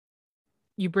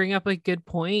You bring up a good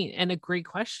point and a great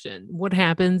question. What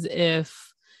happens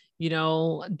if,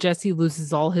 Jesse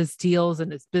loses all his deals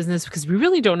and his business because we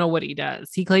really don't know what he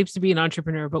does. He claims to be an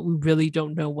entrepreneur, but we really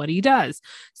don't know what he does.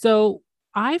 So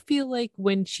I feel like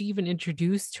when she even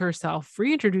reintroduced herself at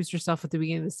the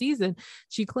beginning of the season,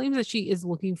 she claims that she is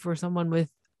looking for someone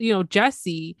with,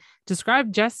 Jesse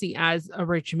described Jesse as a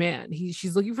rich man.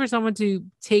 She's looking for someone to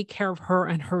take care of her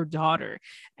and her daughter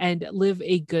and live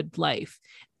a good life.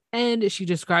 And she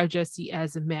described Jesse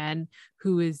as a man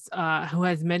who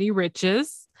has many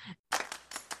riches.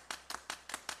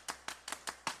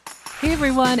 Hey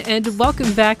everyone, and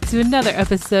welcome back to another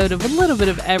episode of A Little Bit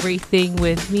of Everything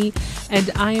with me.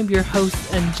 And I am your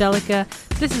host, Angelica.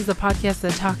 This is a podcast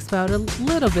that talks about a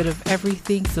little bit of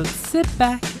everything, so sit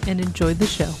back and enjoy the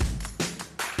show.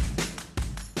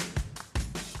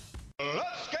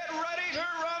 Let's get ready to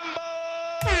rumble!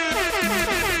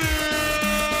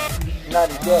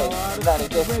 90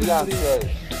 days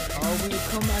fiance. Oh, we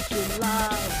come at you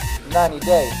live. 90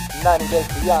 days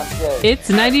fiance. It's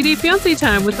 90 Day Fiancé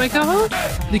time with my co-host,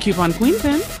 The Coupon Queen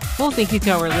Pin. Well, thank you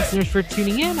to our listeners for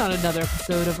tuning in on another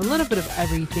episode of A Little Bit of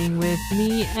Everything with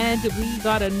me. And we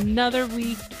got another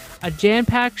week, a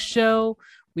jam-packed show.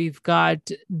 We've got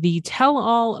the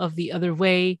tell-all of The Other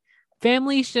Way,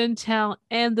 Family Chantel,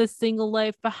 and The Single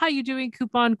Life. But how you doing,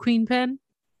 Coupon Queen Pen?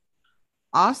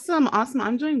 Awesome.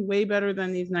 I'm doing way better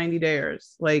than these 90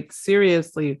 days. Like,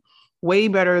 seriously, way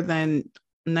better than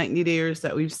 90 days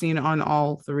that we've seen on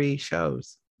all three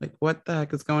shows. Like, what the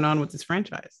heck is going on with this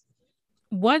franchise?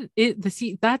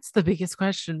 That's the biggest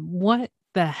question. What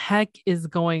the heck is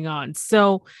going on?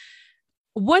 So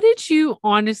what did you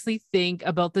honestly think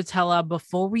about the tell-all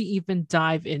before we even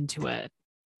dive into it?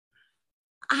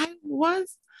 There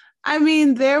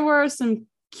were some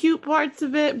cute parts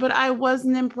of it, but I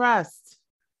wasn't impressed.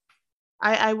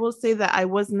 I will say that I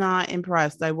was not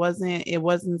impressed. It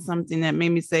wasn't something that made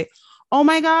me say, oh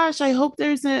my gosh, I hope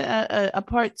there's a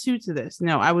part two to this.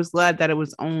 No, I was glad that it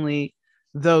was only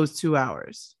those 2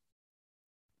 hours.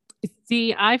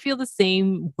 See, I feel the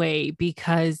same way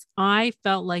because I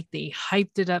felt like they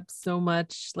hyped it up so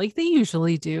much, like they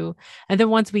usually do. And then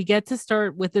once we get to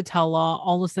start with the tell-all,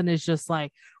 all of a sudden it's just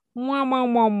like, wah, wah,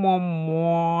 wah, wah,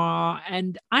 wah.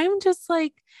 And I'm just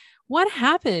like, what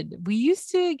happened? We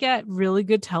used to get really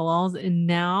good tell-alls, and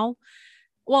now,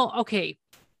 well, okay,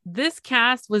 this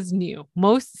cast was new.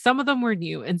 Some of them were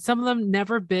new, and some of them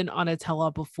never been on a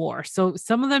tell-all before. So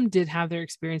some of them did have their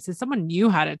experiences. Someone knew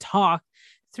how to talk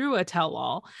through a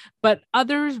tell-all, but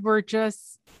others were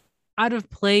just out of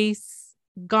place,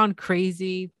 gone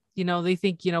crazy. They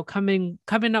think,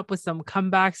 coming up with some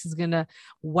comebacks is gonna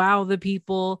wow the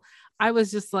people. I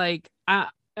was just like,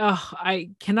 I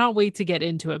cannot wait to get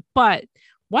into it. But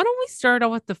why don't we start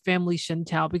out with the family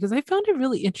Chantel, because I found it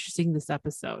really interesting this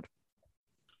episode.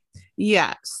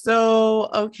 Yeah. So,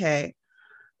 okay.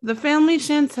 The family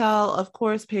Chantel, of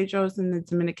course, Pedro's in the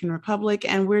Dominican Republic,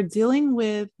 and we're dealing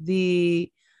with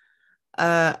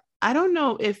I don't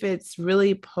know if it's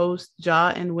really post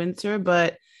Ja and Winter,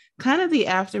 but kind of the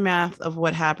aftermath of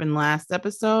what happened last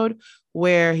episode,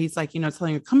 where he's like,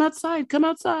 telling her, come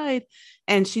outside.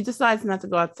 And she decides not to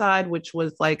go outside, which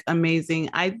was like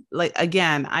amazing. I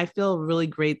feel really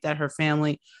great that her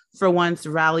family for once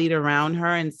rallied around her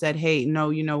and said, hey,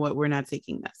 no, you know what? We're not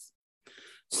taking this.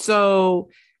 So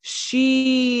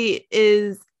she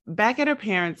is back at her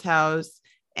parents' house,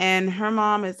 and her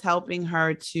mom is helping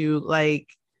her to like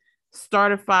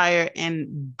start a fire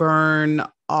and burn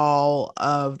all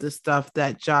of the stuff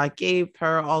that Ja gave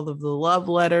her, all of the love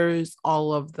letters,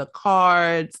 all of the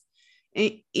cards,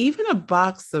 and even a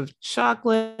box of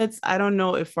chocolates. I don't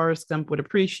know if Forrest Gump would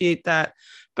appreciate that,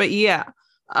 but yeah.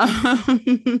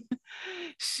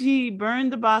 She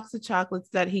burned the box of chocolates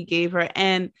that he gave her.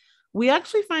 And we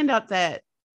actually find out that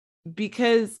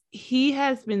because he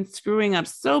has been screwing up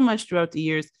so much throughout the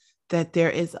years, that there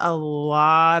is a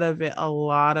lot of it.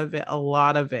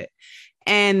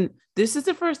 And this is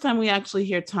the first time we actually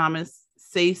hear Thomas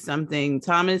say something.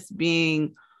 Thomas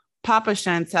being Papa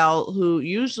Chantel, who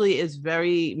usually is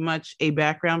very much a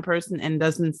background person and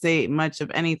doesn't say much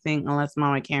of anything unless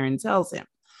Mama Karen tells him.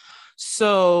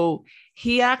 So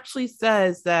he actually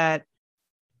says that,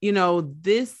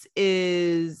 this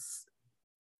is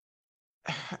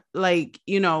like,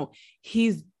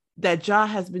 that Ja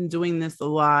has been doing this a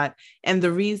lot. And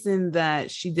the reason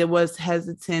that she was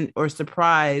hesitant or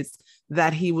surprised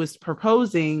that he was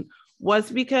proposing was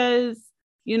because,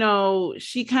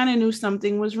 she kind of knew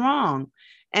something was wrong.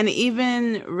 And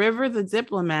even River, the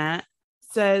diplomat,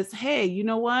 says, hey, you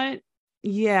know what?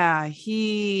 Yeah,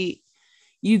 you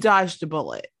dodged a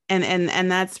bullet. And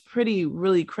that's pretty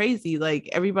really crazy. Like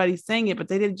everybody's saying it, but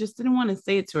just didn't want to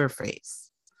say it to her face.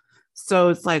 So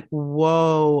it's like,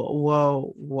 whoa,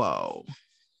 whoa, whoa.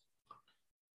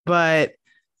 But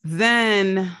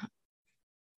then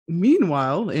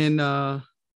meanwhile, in the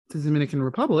Dominican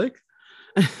Republic,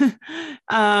 we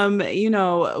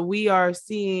are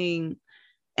seeing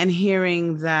and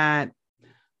hearing that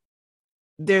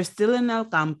they're still in El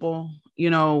Campo,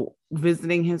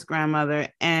 visiting his grandmother.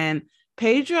 And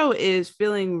Pedro is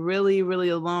feeling really, really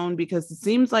alone because it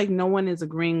seems like no one is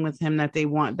agreeing with him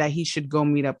that he should go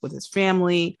meet up with his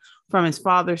family from his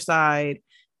father's side,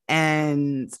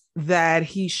 and that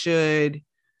he should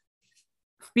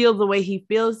feel the way he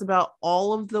feels about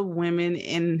all of the women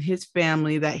in his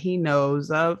family that he knows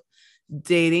of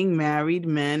dating married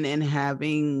men and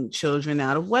having children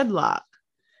out of wedlock.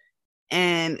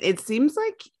 And it seems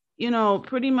like,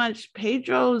 pretty much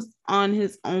Pedro's on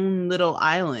his own little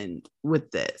island with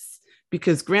this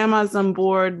because grandma's on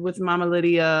board with Mama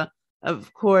Lydia.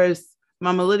 Of course,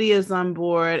 Mama Lydia's on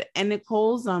board and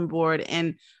Nicole's on board.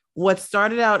 And what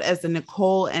started out as a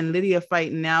Nicole and Lydia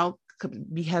fight now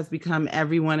has become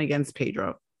everyone against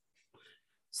Pedro.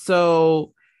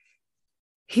 So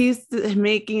he's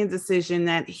making a decision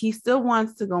that he still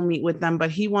wants to go meet with them,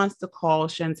 but he wants to call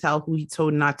Chantel, who he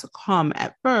told not to come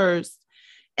at first,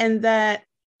 and that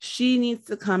she needs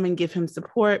to come and give him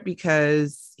support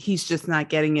because he's just not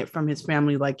getting it from his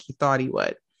family like he thought he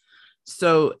would.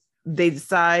 So they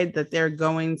decide that they're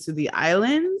going to the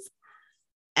islands.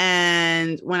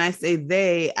 And when I say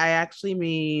they, I actually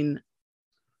mean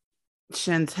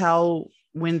Chantel,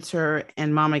 Winter,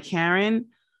 and Mama Karen.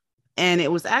 And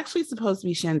it was actually supposed to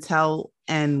be Chantel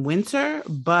and Winter,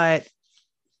 but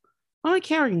Mama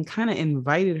Karen kind of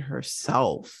invited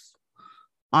herself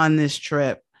on this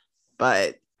trip.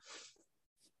 But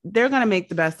they're going to make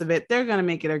the best of it. They're going to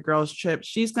make it a girls' trip.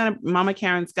 Mama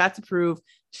Karen's got to prove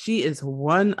she is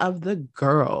one of the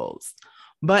girls.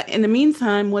 But in the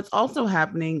meantime, what's also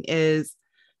happening is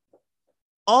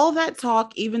all that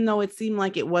talk, even though it seemed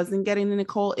like it wasn't getting to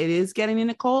Nicole, it is getting to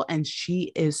Nicole, and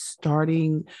she is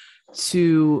starting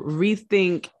to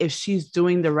rethink if she's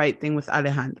doing the right thing with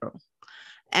Alejandro.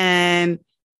 And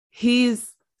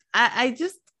I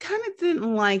just kind of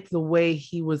didn't like the way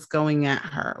he was going at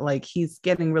her. Like he's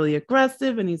getting really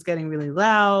aggressive and he's getting really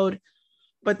loud,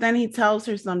 but then he tells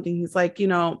her something. He's like,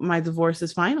 my divorce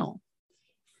is final.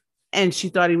 And she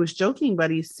thought he was joking,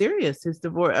 but he's serious. His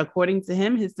divorce, according to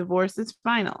him, his divorce is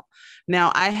final.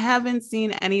 Now, I haven't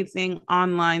seen anything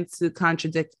online to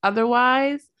contradict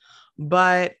otherwise,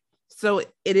 but so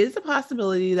it is a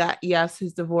possibility that, yes,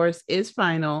 his divorce is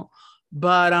final,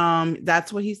 but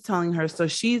that's what he's telling her. So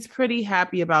she's pretty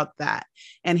happy about that.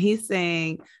 And he's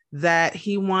saying that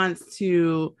he wants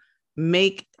to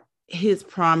make his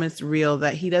promise real,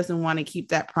 that he doesn't want to keep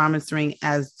that promise ring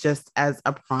as just as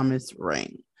a promise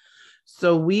ring.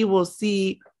 So we will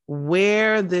see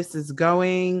where this is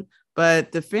going,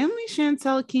 but the family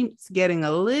Chantel keeps getting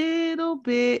a little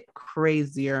bit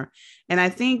crazier. And I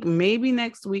think maybe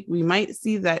next week we might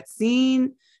see that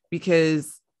scene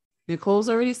because Nicole's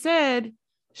already said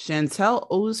Chantel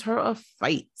owes her a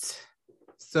fight.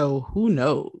 So who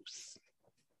knows?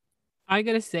 I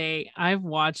gotta say, I've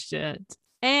watched it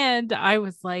and I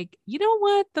was like, you know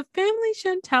what? The family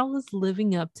Chantel is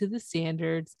living up to the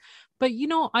standards. But,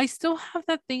 I still have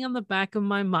that thing on the back of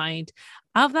my mind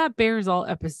of that Bears All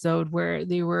episode where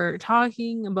they were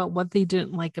talking about what they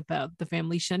didn't like about the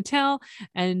family Chantel.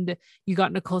 And you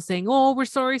got Nicole saying, oh, we're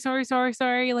sorry.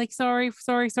 Like, sorry.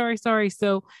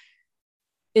 So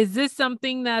is this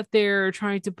something that they're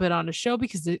trying to put on a show?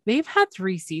 Because they've had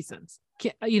 3 seasons,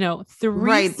 three.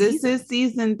 Right. Seasons. This is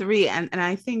season 3. And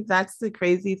I think that's the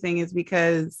crazy thing is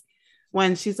because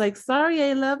when she's like, sorry,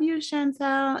 I love you,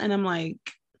 Chantel. And I'm like,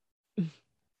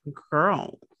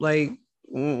 girl, like,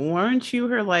 weren't you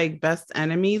her like best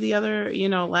enemy the other,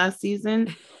 last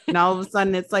season? And all of a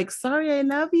sudden it's like, sorry, I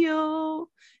love you,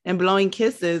 and blowing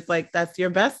kisses like that's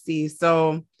your bestie.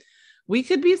 So we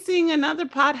could be seeing another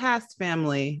podcast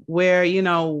family where,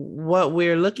 what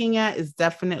we're looking at is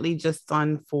definitely just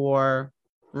done for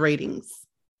ratings.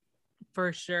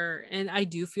 For sure. And I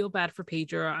do feel bad for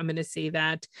Pedro. I'm going to say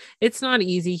that it's not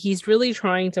easy. He's really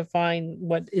trying to find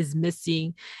what is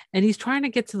missing and he's trying to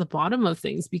get to the bottom of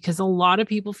things because a lot of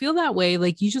people feel that way.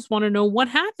 Like you just want to know what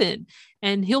happened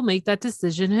and he'll make that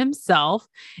decision himself.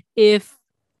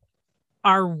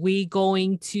 Are we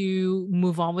going to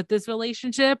move on with this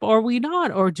relationship or are we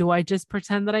not? Or do I just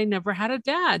pretend that I never had a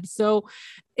dad? So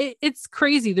it's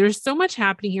crazy. There's so much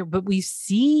happening here, but we've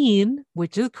seen,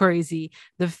 which is crazy,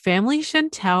 the family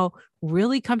Chantel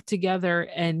really come together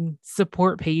and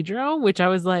support Pedro, which I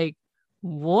was like,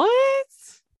 what?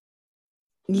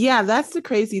 Yeah, that's the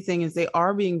crazy thing is they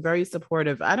are being very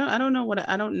supportive. I don't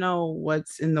know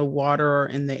what's in the water or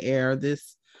in the air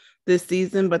this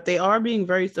season, but they are being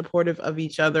very supportive of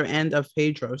each other and of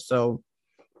Pedro. So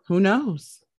who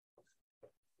knows?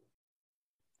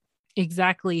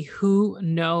 Exactly. Who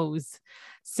knows?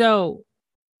 So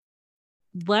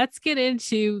let's get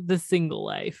into the single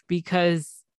life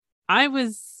because I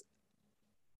was,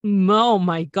 oh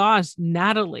my gosh,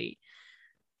 Natalie,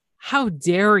 how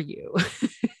dare you?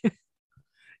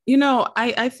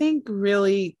 I think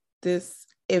really this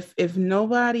if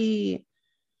nobody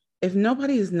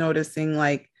is noticing,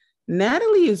 like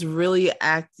Natalie is really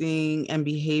acting and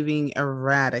behaving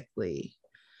erratically.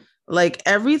 Like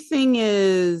everything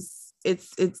is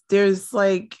it's there's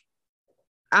like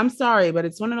I'm sorry, but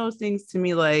it's one of those things to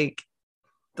me like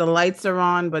the lights are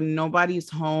on, but nobody's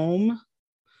home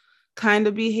kind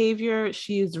of behavior.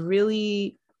 She is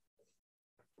really,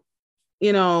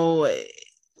 you know,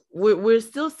 we're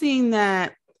still seeing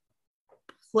that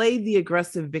play the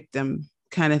aggressive victim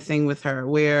kind of thing with her,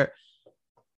 where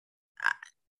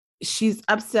she's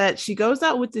upset. She goes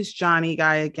out with this Johnny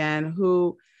guy again,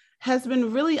 who has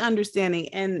been really understanding.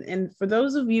 And for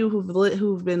those of you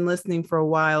who've been listening for a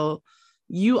while,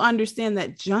 you understand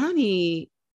that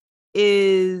Johnny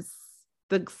is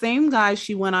the same guy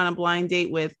she went on a blind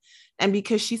date with. And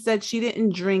because she said she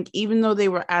didn't drink, even though they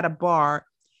were at a bar,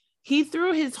 he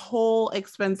threw his whole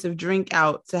expensive drink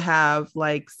out to have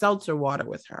like seltzer water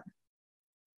with her.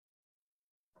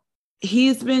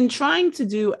 He's been trying to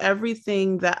do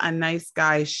everything that a nice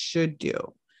guy should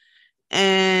do.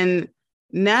 And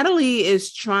Natalie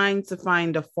is trying to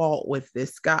find a fault with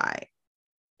this guy.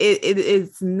 It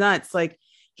is nuts. Like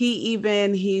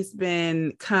he's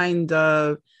been kind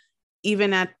of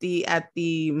even at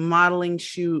the modeling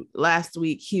shoot last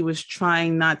week, he was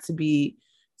trying not to be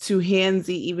too handsy,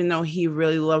 even though he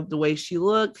really loved the way she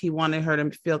looked. He wanted her to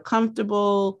feel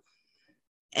comfortable.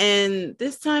 And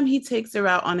this time he takes her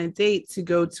out on a date to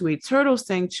go to a turtle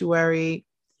sanctuary.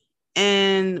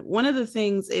 And one of the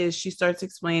things is she starts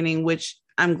explaining, which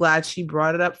I'm glad she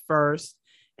brought it up first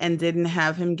and didn't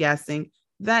have him guessing,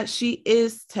 that she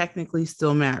is technically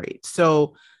still married.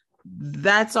 So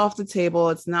that's off the table.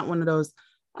 It's not one of those,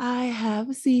 I have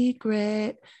a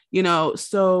secret,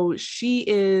 so she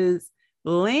is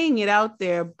laying it out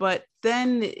there, but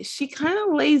then she kind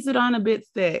of lays it on a bit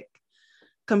thick,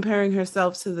 comparing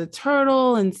herself to the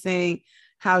turtle and saying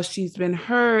how she's been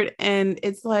hurt. And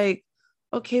it's like,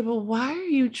 okay, but why are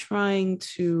you trying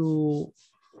to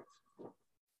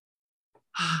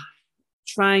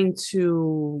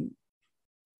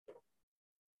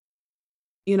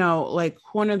like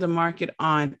corner the market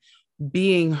on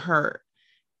being hurt?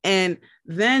 And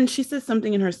then she said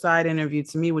something in her side interview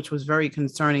to me, which was very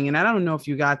concerning. And I don't know if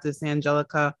you got this,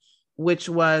 Angelica, which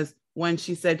was when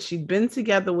she said she'd been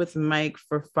together with Mike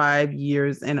for 5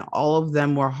 years and all of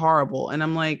them were horrible. And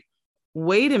I'm like,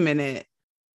 wait a minute.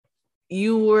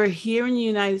 You were here in the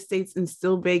United States and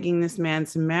still begging this man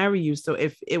to marry you. So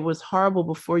if it was horrible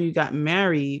before you got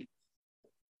married,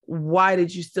 why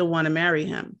did you still want to marry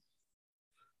him?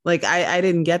 Like, I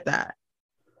didn't get that.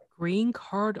 Green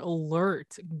card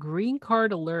alert.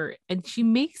 And she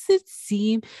makes it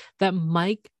seem that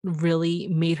Mike really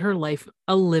made her life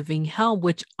a living hell,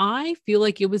 which I feel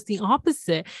like it was the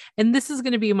opposite. And this is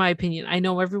going to be my opinion. I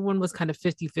know everyone was kind of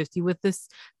 50-50 with this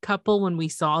couple when we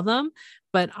saw them,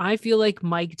 but I feel like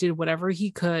Mike did whatever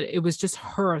he could. It was just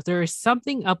her. There is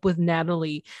something up with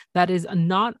Natalie that is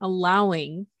not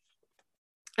allowing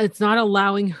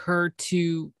her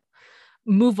to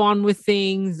move on with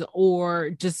things or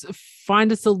just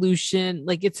find a solution.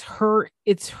 Like it's her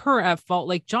at fault.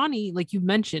 Like Johnny, like you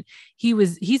mentioned,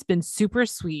 he's been super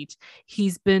sweet.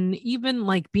 He's been even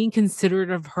like being considerate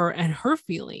of her and her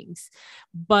feelings,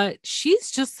 but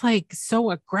she's just like so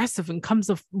aggressive and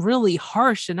comes off really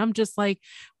harsh. And I'm just like,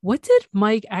 what did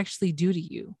Mike actually do to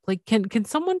you? Like, can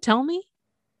someone tell me?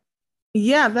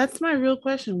 Yeah, that's my real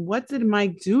question. What did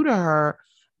Mike do to her?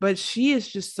 But she is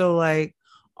just so like,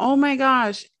 oh my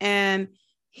gosh. And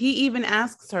he even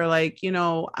asks her, like,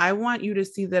 I want you to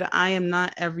see that I am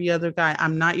not every other guy.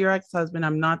 I'm not your ex-husband.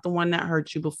 I'm not the one that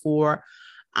hurt you before.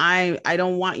 I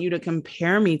don't want you to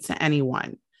compare me to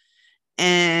anyone.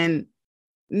 And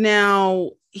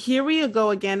now here we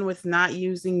go again with not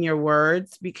using your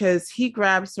words, because he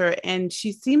grabs her and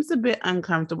she seems a bit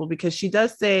uncomfortable because she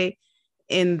does say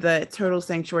in the turtle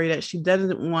sanctuary that she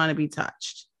doesn't want to be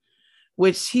touched,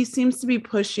 which he seems to be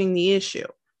pushing the issue.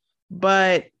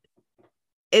 But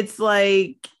it's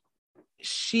like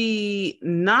she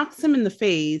knocks him in the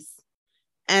face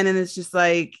And then it's just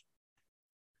like,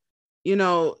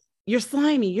 you're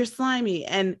slimy.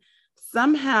 And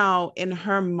somehow in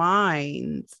her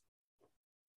mind,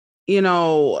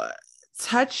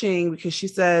 touching, because she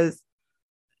says,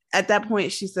 at that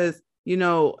point, she says,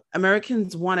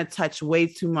 Americans want to touch way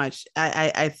too much.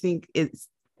 I think it's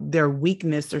their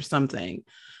weakness or something.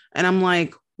 And I'm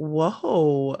like,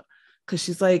 whoa. Because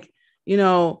she's like,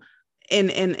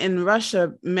 in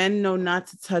Russia, men know not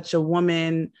to touch a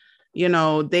woman. They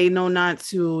know not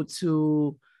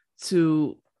to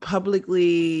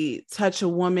publicly touch a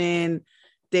woman.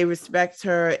 They respect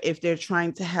her if they're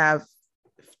trying to have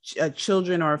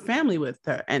children or a family with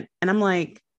her. And I'm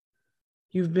like,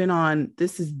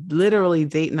 this is literally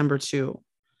date number 2.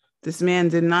 This man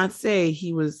did not say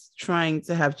he was trying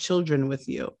to have children with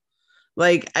you.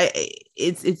 Like,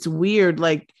 it's weird.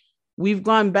 Like, we've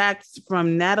gone back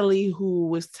from Natalie, who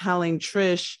was telling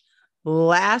Trish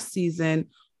last season,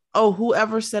 oh,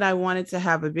 whoever said I wanted to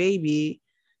have a baby.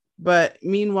 But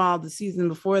meanwhile, the season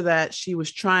before that, she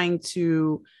was trying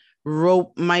to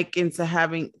rope Mike into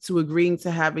agreeing to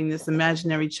having this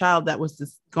imaginary child that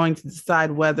was going to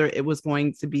decide whether it was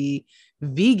going to be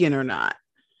vegan or not.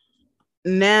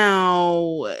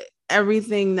 Now,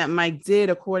 everything that Mike did,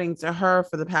 according to her,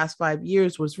 for the past 5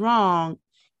 years was wrong,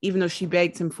 even though she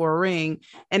begged him for a ring.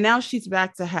 And now she's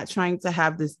back to trying to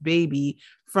have this baby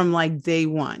from like day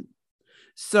one.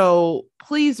 So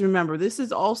please remember, this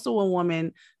is also a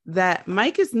woman that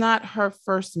Mike is not her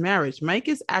first marriage. Mike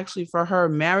is actually, for her,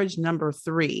 marriage number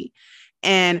 3.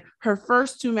 And her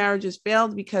first 2 marriages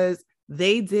failed because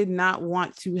they did not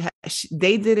want to,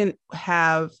 they didn't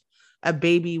have a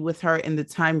baby with her in the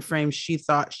time frame she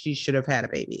thought she should have had a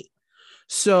baby.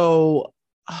 So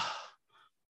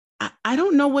I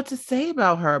don't know what to say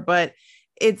about her, but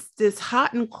it's this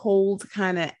hot and cold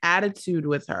kind of attitude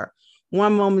with her.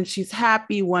 One moment she's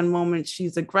happy, one moment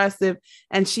she's aggressive.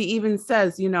 And she even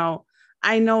says,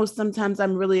 I know sometimes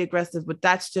I'm really aggressive, but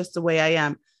that's just the way I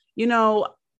am.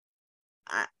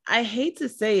 I hate to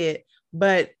say it,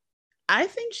 but I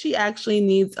think she actually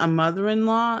needs a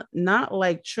mother-in-law, not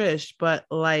like Trish, but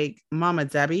like Mama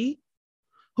Debbie,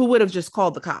 who would have just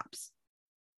called the cops.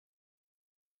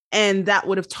 And that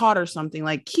would have taught her something,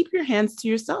 like, keep your hands to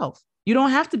yourself. You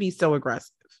don't have to be so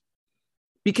aggressive.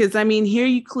 Because here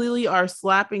you clearly are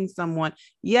slapping someone.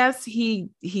 Yes, he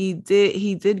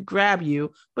did grab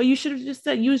you, but you should have just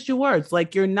used your words.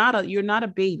 Like, you're not a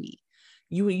baby.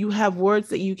 You have words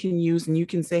that you can use, and you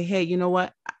can say, hey, you know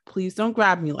what? Please don't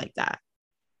grab me like that.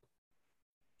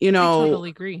 I totally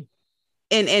agree.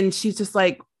 And she's just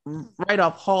like, right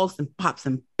off, hauls and pops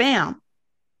and bam.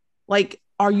 Like,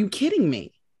 are you kidding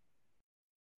me?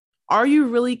 Are you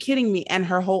really kidding me? And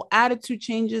her whole attitude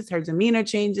changes, her demeanor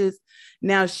changes.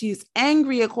 Now she's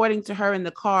angry, according to her, in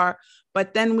the car,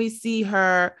 but then we see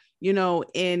her,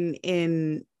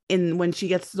 in when she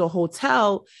gets to the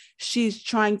hotel, she's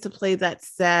trying to play that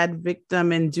sad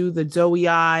victim and do the doughy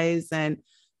eyes, and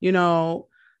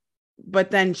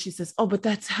but then she says, "Oh, but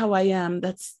that's how I am.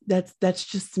 That's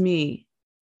just me."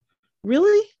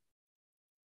 Really?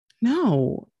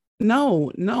 No.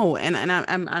 And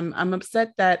I'm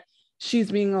upset that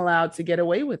she's being allowed to get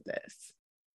away with this.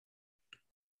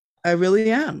 I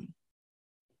really am.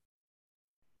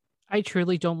 I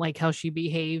truly don't like how she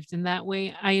behaved in that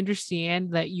way. I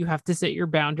understand that you have to set your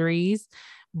boundaries,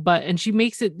 and she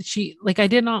makes it, I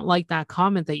did not like that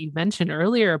comment that you mentioned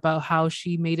earlier about how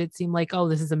she made it seem like, oh,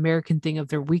 this is American thing of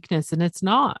their weakness. And it's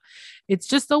not. It's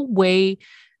just a way.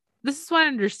 This is what I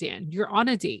understand. You're on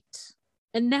a date.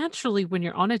 And naturally, when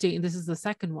you're on a date, and this is the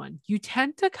second one, you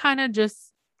tend to kind of just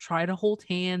try to hold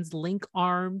hands, link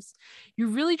arms. You're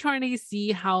really trying to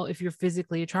see how, if you're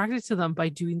physically attracted to them by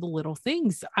doing the little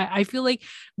things. I feel like,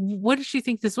 what did she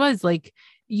think this was? Like,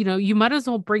 you might as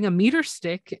well bring a meter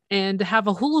stick and have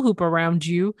a hula hoop around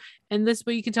you. And this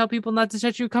way you can tell people not to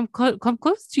touch you, come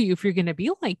close to you if you're going to be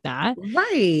like that.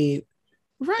 Right.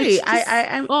 Just,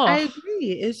 I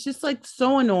agree. It's just like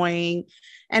so annoying.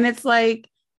 And it's like,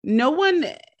 no one,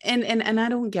 and I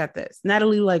don't get this.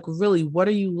 Natalie, like, really, what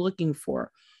are you looking for?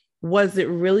 Was it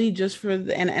really just for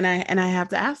the, and I have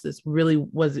to ask this, really,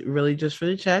 was it really just for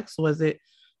the checks? Was it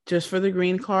just for the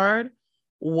green card?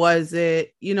 Was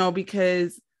it,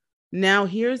 because now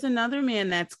here's another man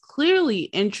that's clearly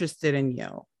interested in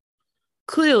you,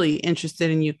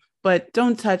 but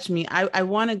don't touch me. I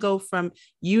want to go from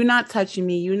you not touching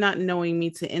me, you not knowing me,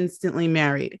 to instantly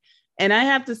married. And I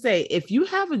have to say, if you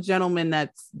have a gentleman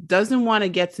that doesn't want to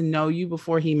get to know you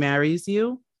before he marries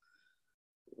you,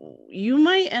 you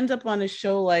might end up on a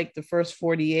show like The First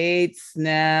 48,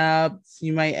 Snapped.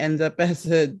 You might end up as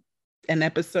an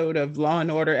episode of Law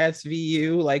and Order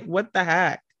SVU. Like, what the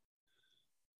heck?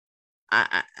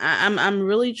 I'm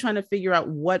really trying to figure out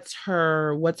what's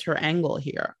her angle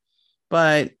here,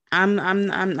 but I'm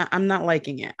not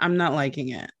liking it. I'm not liking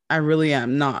it. I really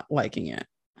am not liking it.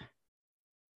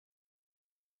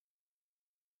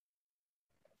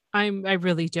 I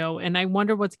really don't, and I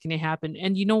wonder what's going to happen.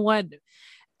 And you know what?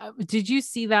 Did you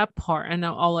see that part? And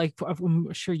I'll like,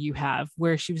 I'm sure you have,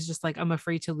 where she was just like, "I'm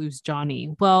afraid to lose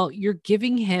Johnny." Well, you're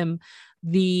giving him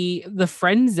the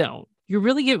friend zone. You're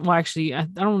really getting, well, actually, I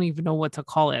don't even know what to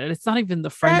call it. It's not even the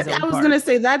friend zone. I was going to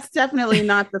say that's definitely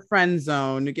not the friend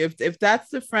zone. If that's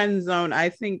the friend zone, I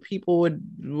think people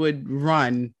would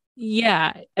run.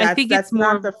 Yeah, I think that's it's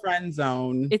more not the friend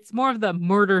zone. It's more of the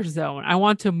murder zone. I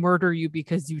want to murder you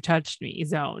because you touched me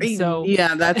zone. So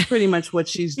yeah, that's pretty much what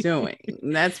she's doing.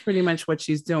 That's pretty much what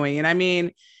she's doing. And I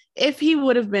mean, if he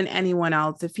would have been anyone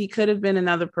else, if he could have been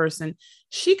another person,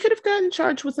 she could have gotten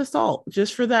charged with assault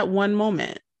just for that one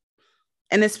moment.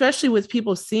 And especially with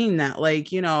people seeing that,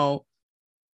 like, you know,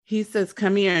 he says,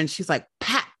 "Come here," and she's like,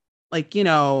 "Pat," like, you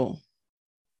know.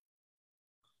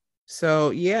 So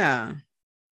yeah.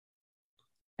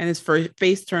 And his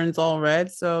face turns all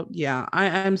red. So yeah,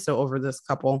 I'm so over this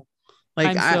couple.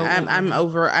 Like I'm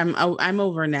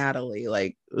over Natalie.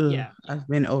 Like, ugh, yeah, I've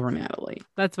been over Natalie.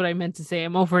 that's what I meant to say.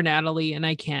 I'm over Natalie, and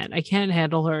I can't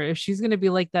handle her. If she's gonna be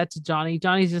like that to Johnny,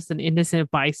 Johnny's just an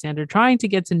innocent bystander trying to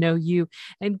get to know you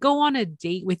and go on a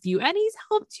date with you, and he's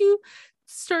helped you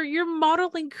start your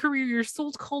modeling career, your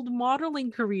so-called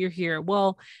modeling career here.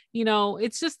 Well, you know,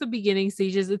 it's just the beginning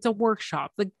stages. It's a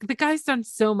workshop. The guy's done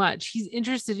so much. He's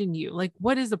interested in you. Like,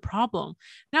 what is the problem?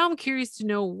 Now I'm curious to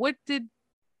know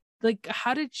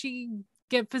how did she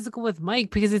get physical with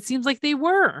Mike? Because it seems like they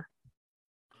were.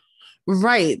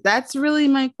 Right. That's really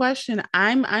my question.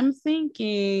 I'm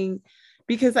thinking,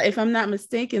 because if I'm not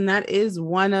mistaken, that is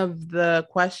one of the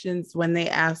questions when they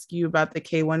ask you about the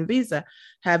K1 visa.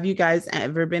 Have you guys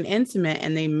ever been intimate?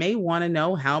 And they may want to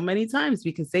know how many times,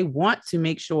 because they want to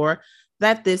make sure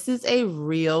that this is a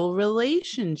real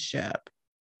relationship.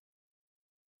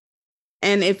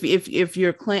 And if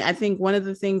you're claiming, I think one of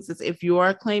the things is, if you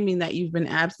are claiming that you've been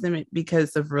abstinent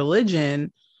because of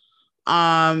religion,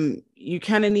 you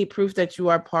kind of need proof that you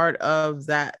are part of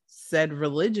that said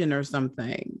religion or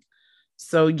something.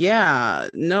 So yeah,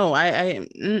 no, I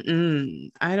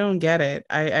don't get it.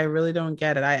 I really don't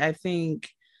get it. I think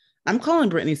I'm calling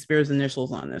Britney Spears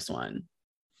initials on this one.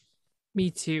 Me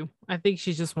too. I think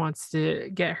she just wants to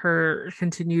get her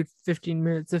continued 15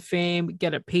 minutes of fame,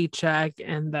 get a paycheck,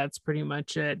 and that's pretty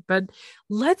much it. But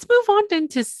let's move on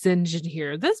into Sinjin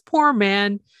here. This poor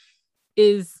man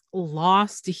is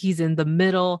lost. He's in the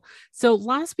middle. So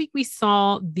last week we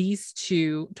saw these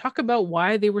two talk about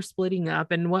why they were splitting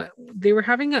up and what they were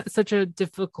having such a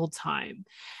difficult time.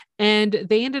 And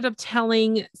they ended up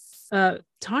telling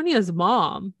Tanya's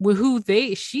mom,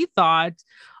 she thought,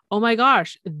 oh my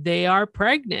gosh, they are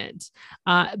pregnant.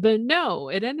 But no,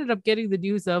 it ended up getting the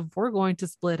news of, we're going to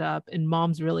split up, and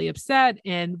mom's really upset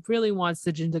and really wants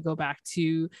Sijin to go back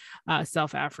to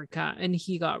South Africa. And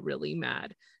he got really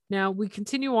mad. Now we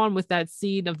continue on with that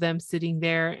scene of them sitting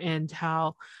there and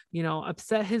how, you know,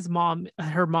 upset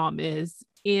her mom is.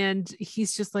 And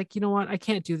he's just like, you know what? I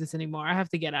can't do this anymore. I have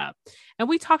to get up. And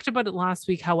we talked about it last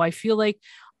week, how I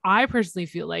personally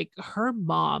feel like her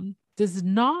mom does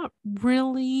not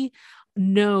really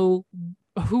know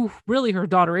who really her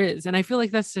daughter is. And I feel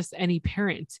like that's just any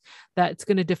parent that's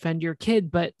going to defend your kid.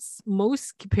 But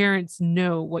most parents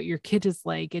know what your kid is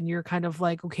like. And you're kind of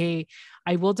like, okay,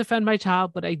 I will defend my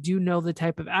child, but I do know the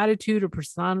type of attitude or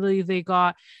personality they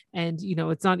got. And, you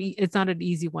know, it's not an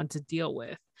easy one to deal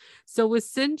with. So with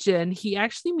Sinjin, he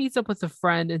actually meets up with a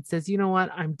friend and says, you know what,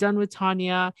 I'm done with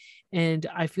Tanya. And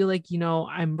I feel like, you know,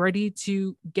 I'm ready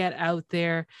to get out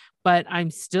there, but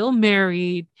I'm still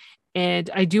married. And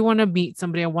I do want to meet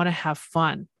somebody. I want to have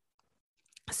fun.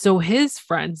 So his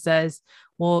friend says,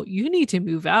 well, you need to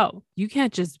move out. You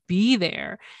can't just be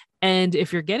there. And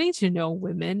if you're getting to know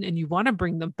women and you want to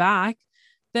bring them back,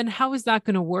 then how is that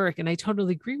going to work? And I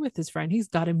totally agree with his friend. He's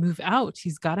got to move out.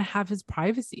 He's got to have his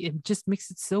privacy. It just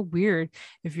makes it so weird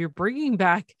if you're bringing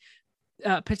back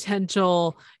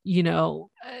potential, you know,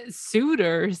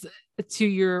 suitors to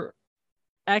your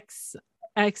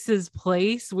ex's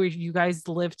place where you guys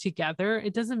live together.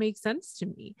 It doesn't make sense to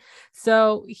me.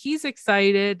 So he's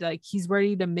excited, like he's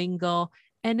ready to mingle.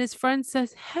 And his friend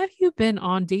says, have you been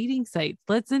on dating sites?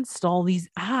 Let's install these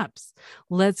apps.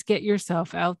 Let's get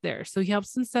yourself out there. So he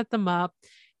helps them set them up.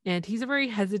 And he's very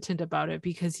hesitant about it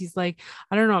because he's like,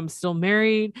 I don't know, I'm still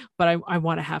married, but I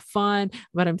want to have fun,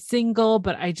 but I'm single,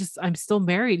 but I'm still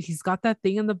married. He's got that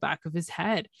thing in the back of his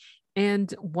head.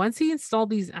 And once he installed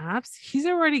these apps, he's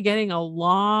already getting a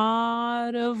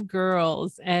lot of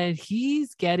girls and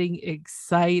he's getting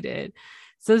excited.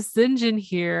 So Sinjin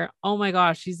here, oh my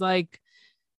gosh, he's like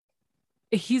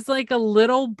a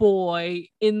little boy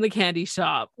in the candy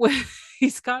shop.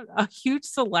 He's got a huge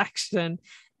selection.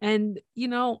 And,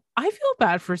 I feel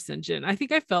bad for Sinjin. I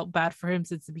think I felt bad for him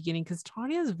since the beginning because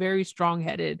Tanya is very strong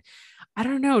headed. I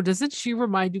don't know. Doesn't she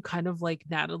remind you kind of like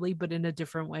Natalie, but in a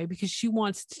different way? Because she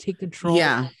wants to take control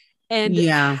and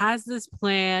has this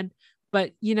plan.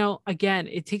 But, again,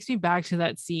 it takes me back to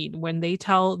that scene when they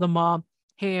tell the mom,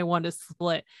 hey, I want to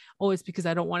split. Oh, it's because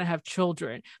I don't want to have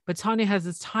children. But Tanya has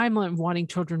this timeline of wanting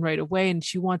children right away, and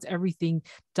she wants everything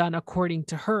done according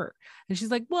to her. And she's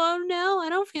like, well, no, I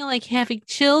don't feel like having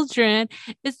children.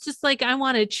 It's just like I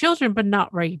wanted children, but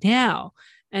not right now.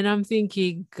 And I'm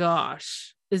thinking,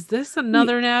 gosh, is this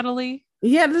another Natalie?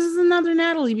 Yeah, this is another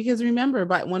Natalie, because remember,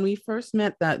 but when we first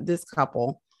met this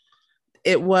couple,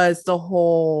 it was the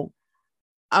whole,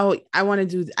 oh, I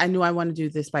knew I want to do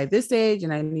this by this age,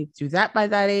 and I need to do that by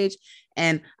that age.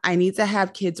 And I need to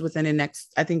have kids within the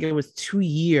next, I think it was 2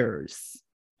 years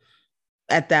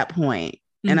at that point.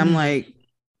 And I'm like,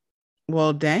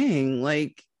 well, dang,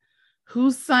 like,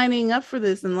 who's signing up for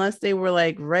this unless they were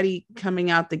like ready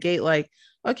coming out the gate, like,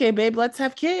 okay, babe, let's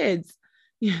have kids.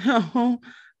 I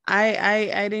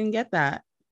didn't get that.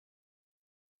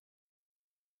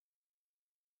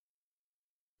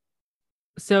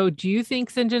 So do you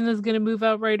think Sinjin is going to move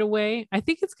out right away? I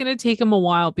think it's going to take him a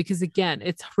while because, again,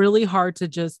 it's really hard to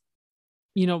just,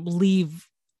 leave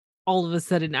all of a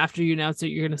sudden after you announce that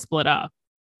you're going to split up.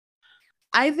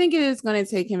 I think it is going to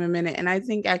take him a minute. And I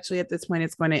think actually at this point,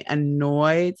 it's going to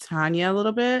annoy Tanya a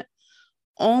little bit,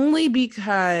 only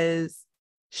because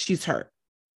she's hurt.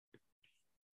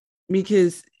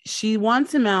 Because she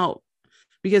wants him out,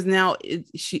 because now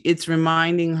it's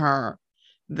reminding her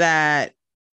that,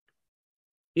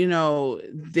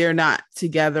 they're not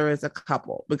together as a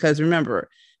couple. Because remember,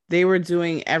 they were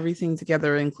doing everything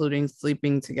together, including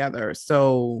sleeping together.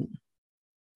 So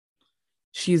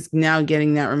she's now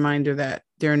getting that reminder that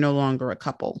they're no longer a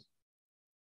couple.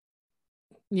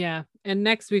 Yeah. And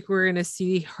next week, we're going to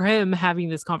see him having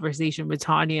this conversation with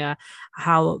Tanya,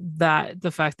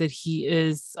 the fact that he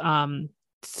is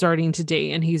starting to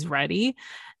date and he's ready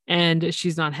and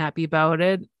she's not happy about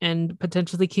it, and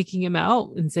potentially kicking him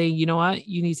out and saying, you know what,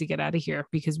 you need to get out of here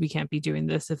because we can't be doing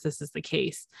this if this is the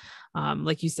case.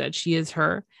 Like you said, she is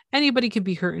hurt. Anybody could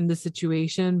be hurt in this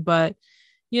situation, but,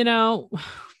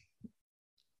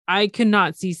 I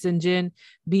cannot see Sinjin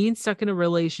being stuck in a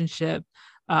relationship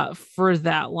for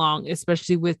that long,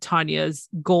 especially with Tanya's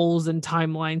goals and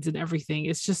timelines and everything.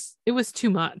 It was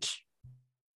too much.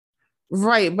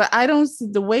 Right. But I don't see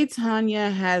the way Tanya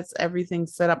has everything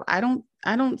set up. I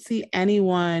don't see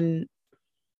anyone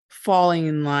falling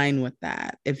in line with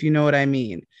that, if you know what I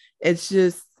mean. It's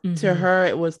just to her,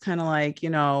 it was kind of like,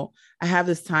 I have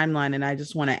this timeline and I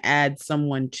just want to add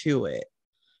someone to it.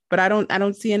 But I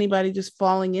don't see anybody just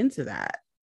falling into that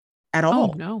at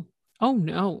all. Oh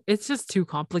no. It's just too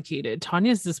complicated.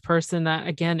 Tanya's this person that,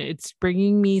 again, it's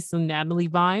bringing me some Natalie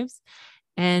vibes,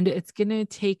 and it's going to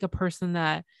take a person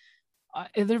that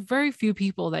there are very few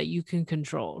people that you can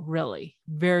control, really.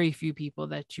 Very few people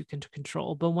that you can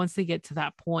control. But once they get to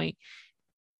that point,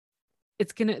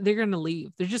 they're going to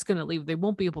leave. They're just going to leave. They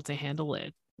won't be able to handle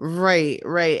it. Right.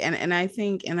 And I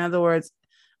think, in other words,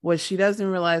 what she doesn't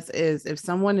realize is if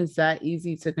someone is that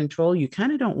easy to control, you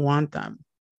kind of don't want them.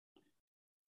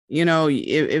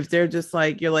 If they're just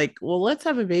like, you're like, well, let's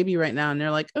have a baby right now. And they're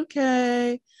like,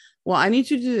 okay, well, I need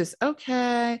you to do this.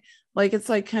 Okay. Like, it's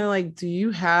like, kind of like, do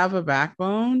you have a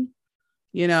backbone?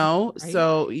 Right.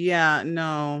 So yeah,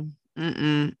 no.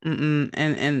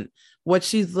 And what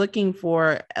she's looking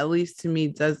for, at least to me,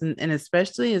 doesn't, and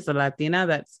especially as a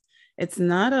Latina, it's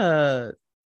not a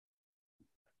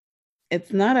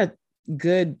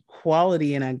good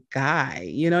quality in a guy.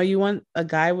 You want a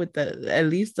guy with at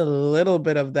least a little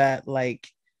bit of that, like,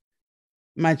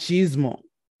 machismo,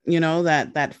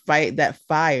 that fight, that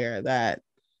fire, that,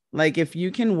 like, if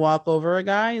you can walk over a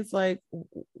guy, it's like,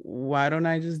 why don't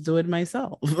I just do it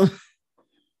myself?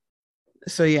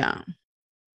 So yeah.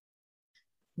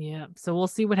 Yeah. So we'll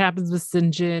see what happens with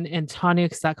Sinjin and Tanya,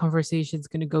 because that conversation is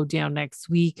going to go down next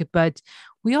week. But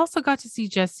we also got to see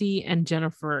Jesse and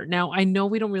Jennifer. Now, I know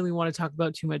we don't really want to talk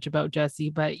about too much about Jesse,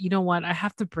 but you know what? I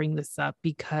have to bring this up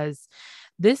because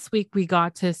this week we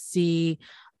got to see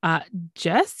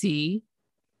Jesse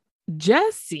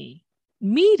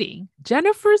meeting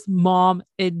Jennifer's mom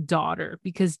and daughter,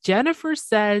 because Jennifer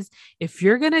says, if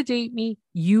you're going to date me,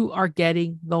 you are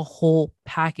getting the whole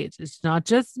package. It's not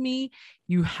just me.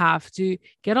 You have to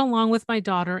get along with my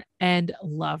daughter and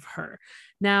love her.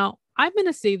 Now, I'm going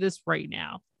to say this right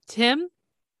now, Tim,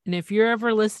 and if you're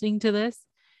ever listening to this,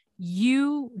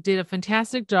 you did a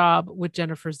fantastic job with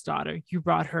Jennifer's daughter. You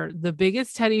brought her the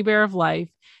biggest teddy bear of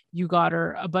life. You got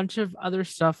her a bunch of other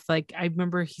stuff. Like I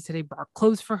remember he said he brought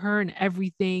clothes for her and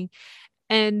everything.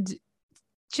 And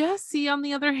Jesse, on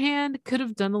the other hand, could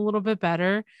have done a little bit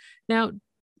better. Now,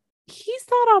 he's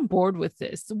not on board with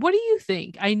this. What do you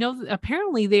think? I know that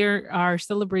apparently they are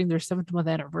celebrating their 7th-month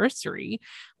anniversary,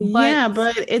 but Yeah,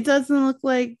 but it doesn't look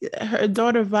like her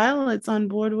daughter Violet's on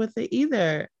board with it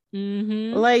either.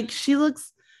 Like he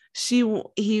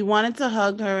wanted to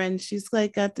hug her and she's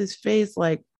like got this face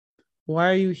like, why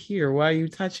are you here? Why are you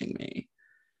touching me?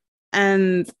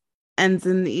 And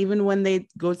then even when they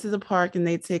go to the park and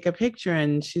they take a picture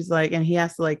and she's like, and he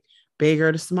has to like beg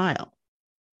her to smile.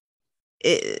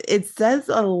 It says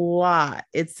a lot.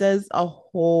 It says a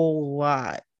whole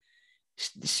lot.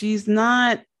 She's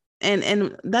not,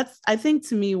 and that's, I think,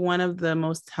 to me, one of the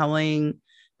most telling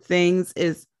things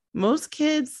is most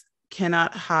kids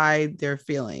cannot hide their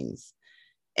feelings,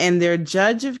 and their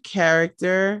judge of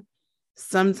character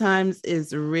sometimes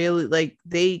is really like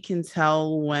they can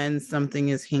tell when something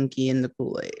is hinky in the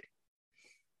Kool-Aid.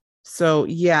 So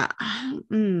yeah, I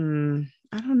don't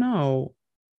know.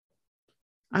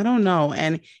 I don't know.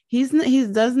 And he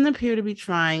doesn't appear to be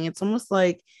trying. It's almost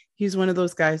like he's one of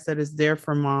those guys that is there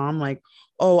for mom, like,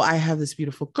 oh, I have this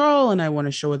beautiful girl and I want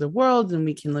to show her the world and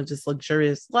we can live this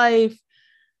luxurious life.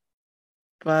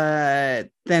 But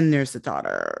then there's the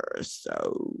daughter.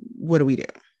 So what do we do?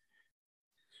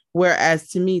 Whereas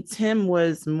to me, Tim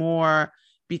was more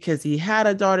because he had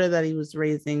a daughter that he was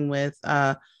raising with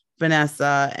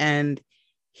Vanessa, and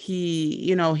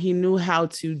he knew how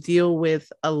to deal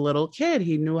with a little kid.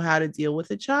 He knew how to deal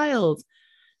with a child.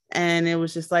 And it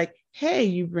was just like, hey,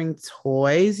 you bring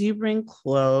toys, you bring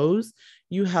clothes,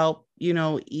 you help,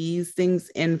 ease things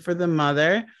in for the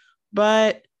mother.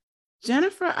 But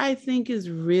Jennifer, I think, is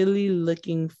really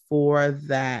looking for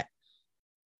that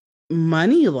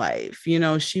money life.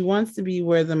 She wants to be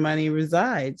where the money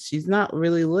resides. She's not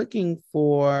really looking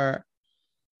for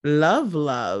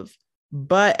love.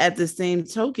 But at the same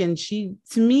token, she,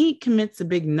 to me, commits a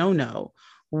big no-no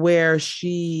where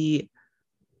she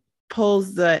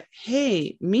pulls the,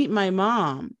 hey, meet my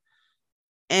mom.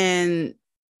 And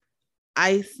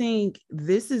I think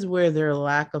this is where their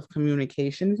lack of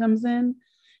communication comes in,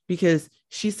 because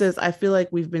she says, I feel like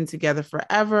we've been together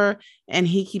forever. And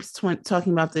he keeps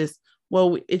talking about this.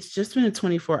 Well, it's just been a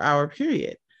 24-hour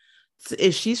period. So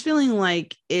if she's feeling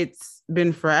like it's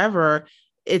been forever,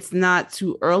 it's not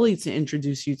too early to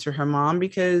introduce you to her mom,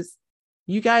 because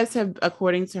you guys have,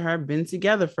 according to her, been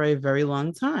together for a very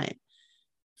long time.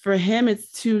 For him,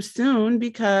 it's too soon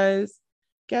because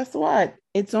guess what?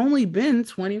 It's only been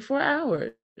 24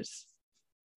 hours.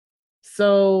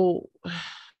 So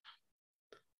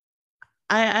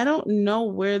I don't know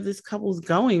where this couple's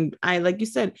going. Like you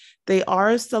said, they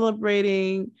are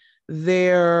celebrating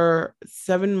their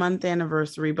 7-month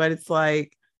anniversary, but it's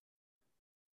like,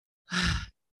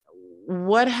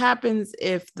 what happens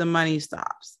if the money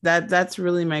stops? That's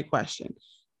really my question.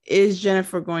 Is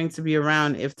Jennifer going to be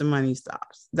around if the money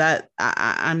stops? That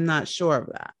I'm not sure of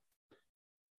that.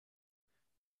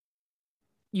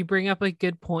 You bring up a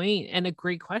good point and a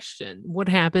great question. What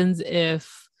happens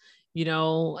if,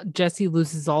 Jesse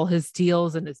loses all his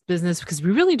deals and his business? Because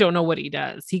we really don't know what he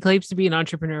does. He claims to be an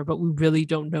entrepreneur, but we really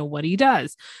don't know what he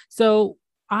does. So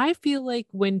I feel like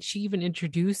when she even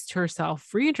reintroduced herself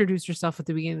at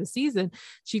the beginning of the season,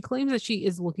 she claims that she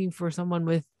is looking for someone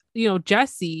with,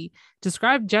 Jesse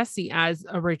described Jesse as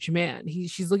a rich man.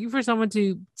 She's looking for someone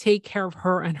to take care of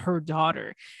her and her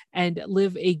daughter and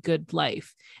live a good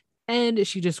life. And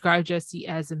she described Jesse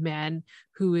as a man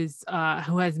who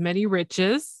has many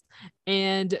riches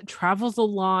and travels a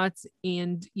lot.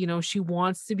 And, she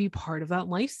wants to be part of that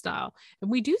lifestyle.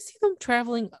 And we do see them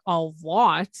traveling a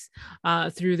lot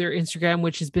through their Instagram,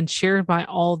 which has been shared by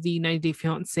all the 90 Day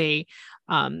Fiancé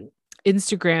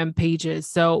Instagram pages.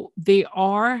 So they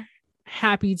are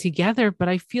happy together, but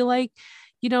I feel like,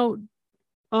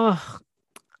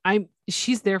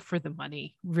 she's there for the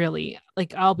money, really.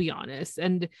 Like, I'll be honest.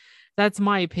 And that's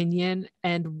my opinion.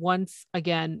 And once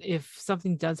again, if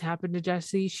something does happen to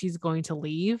Jesse, she's going to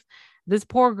leave. This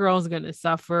poor girl is going to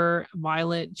suffer.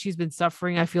 Violet, she's been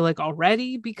suffering, I feel like,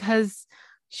 already, because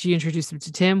she introduced him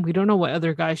to Tim. We don't know what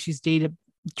other guys she's dated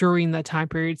during that time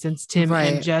period since Tim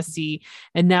and Jesse.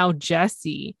 And now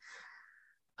Jesse.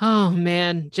 Oh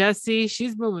man, Jesse,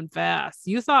 she's moving fast.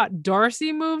 You thought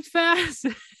Darcy moved fast?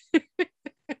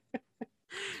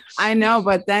 I know,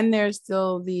 but then there's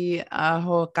still the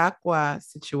Hokakwa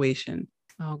situation.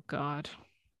 Oh God.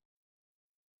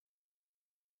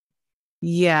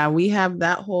 Yeah, we have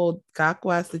that whole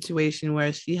Gakwa situation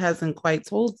where she hasn't quite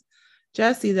told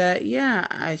Jesse that,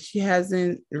 yeah, she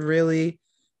hasn't really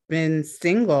been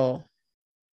single,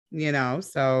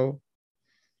 so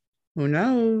who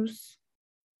knows?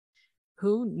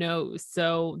 Who knows?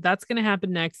 So that's going to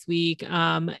happen next week.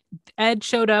 Ed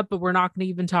showed up, but we're not going to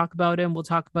even talk about him. We'll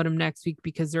talk about him next week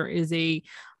because there is a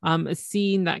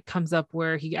scene that comes up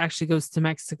where he actually goes to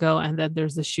Mexico and then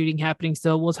there's a shooting happening.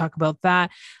 So we'll talk about that.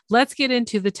 Let's get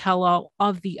into the tell-all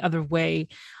of the other way.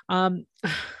 Um,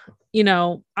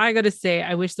 I got to say,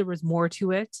 I wish there was more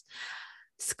to it.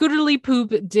 Scooterly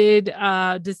Poop did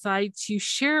decide to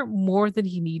share more than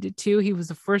he needed to. He was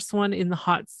the first one in the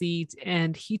hot seat,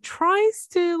 and he tries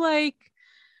to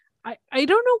I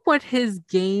don't know what his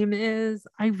game is.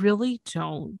 I really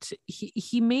don't.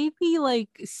 He made me like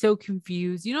so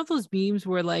confused. You know those memes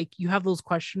where like you have those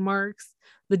question marks,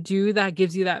 the dude that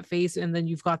gives you that face, and then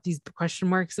you've got these question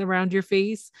marks around your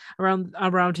face,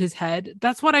 around his head.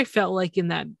 That's what I felt like in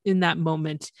that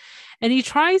moment. And he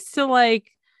tries to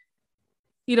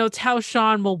tell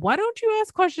Sean, well, why don't you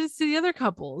ask questions to the other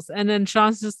couples? And then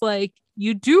Sean's just like,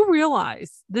 you do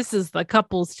realize this is the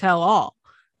couples tell all.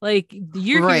 Like,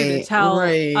 you're here to Right, tell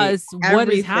right. us what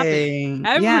is happening. Everything.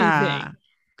 Everything. Yeah.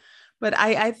 But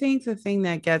I think the thing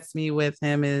that gets me with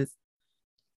him is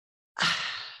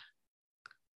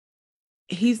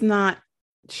he's not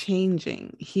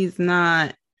changing. He's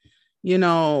not,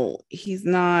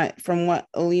 from what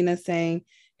Alina's saying,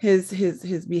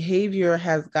 his behavior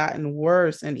has gotten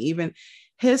worse. And even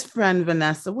his friend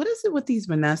Vanessa, what is it with these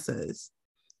Vanessas?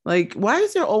 Like, why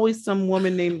is there always some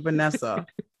woman named Vanessa?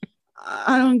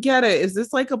 I don't get it. Is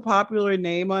this like a popular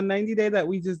name on 90 Day that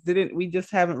we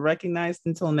just haven't recognized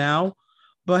until now?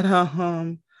 But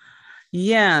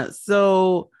yeah,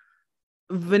 so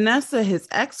Vanessa, his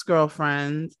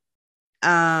ex-girlfriend,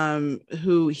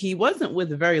 who he wasn't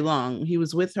with very long. He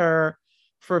was with her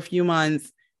for a few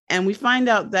months, and we find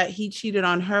out that he cheated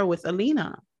on her with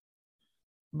Alina.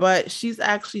 But she's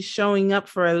actually showing up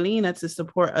for Alina to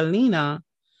support Alina,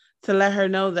 to let her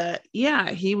know that,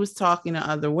 yeah, he was talking to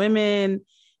other women.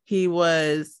 He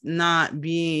was not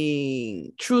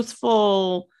being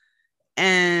truthful.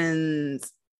 And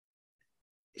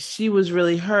she was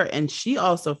really hurt. And she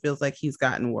also feels like he's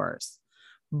gotten worse.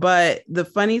 But the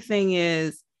funny thing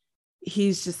is,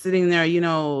 he's just sitting there,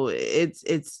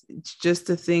 it's just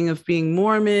a thing of being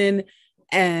Mormon.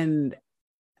 And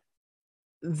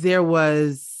there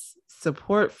was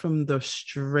support from the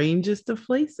strangest of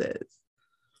places,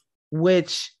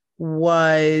 which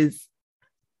was,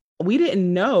 we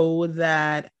didn't know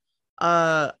that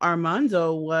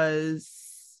Armando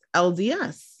was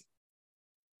LDS.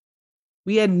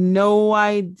 We had no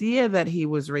idea that he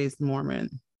was raised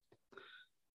Mormon.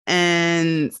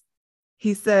 And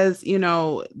he says,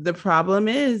 the problem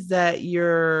is that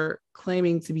you're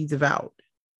claiming to be devout.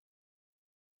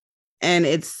 And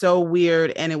it's so weird.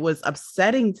 And it was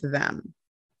upsetting to them.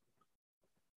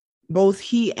 Both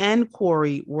he and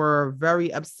Corey were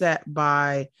very upset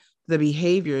by the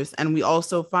behaviors. And we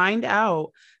also find out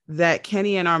that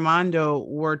Kenny and Armando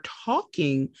were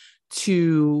talking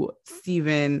to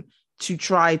Steven to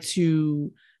try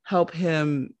to help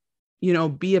him,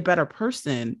 be a better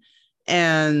person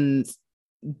and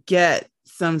get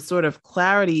some sort of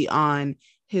clarity on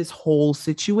his whole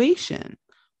situation.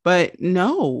 But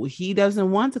no, he doesn't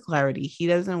want the clarity.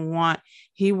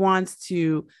 He wants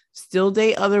to still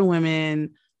date other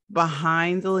women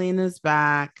behind Elena's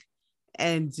back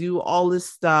and do all this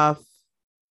stuff.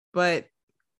 But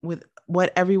with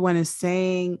what everyone is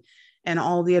saying and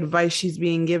all the advice she's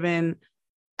being given,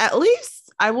 at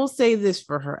least I will say this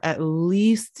for her. At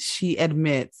least she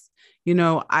admits,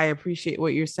 I appreciate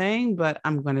what you're saying, but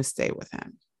I'm going to stay with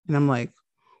him. And I'm like,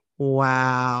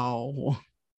 wow.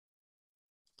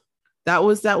 That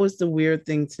was the weird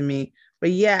thing to me.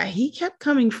 But yeah, he kept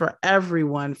coming for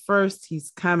everyone. First,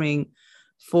 he's coming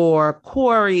for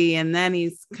Corey, and then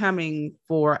he's coming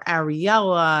for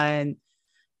Ariella,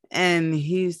 and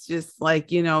he's just like,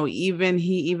 he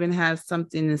even has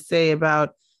something to say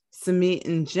about Samit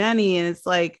and Jenny. And it's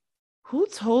like, who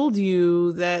told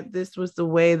you that this was the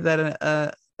way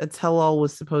that a tell-all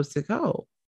was supposed to go?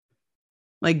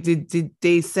 Like, did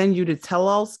they send you to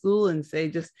tell-all school and say,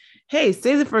 just, hey,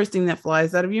 say the first thing that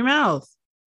flies out of your mouth?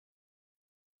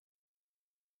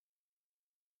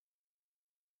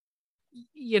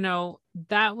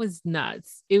 that was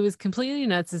nuts. It was completely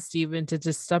nuts of Steven to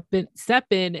just step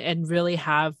in and really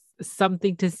have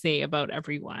something to say about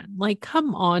everyone. Like,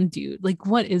 come on, dude. Like,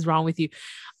 what is wrong with you?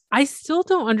 I still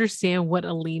don't understand what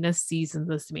Alina sees in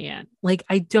this man. Like,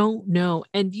 I don't know.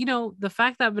 And, the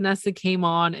fact that Vanessa came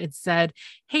on and said,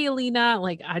 "Hey, Alina,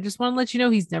 like, I just want to let you know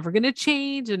he's never going to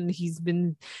change. And he's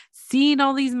been seeing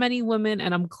all these many women."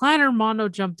 And I'm glad Armando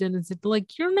jumped in and said,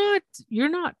 like, you're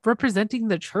not representing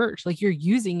the church. Like, you're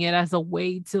using it as a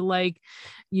way to, like,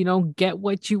 get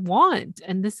what you want.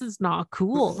 And this is not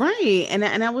cool. Right. And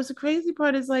that was the crazy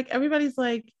part is like, everybody's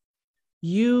like,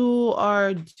 you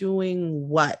are doing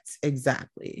what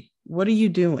exactly? What are you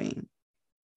doing?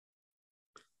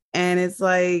 And it's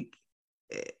like,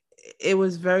 it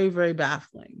was very, very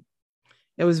baffling.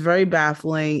 It was very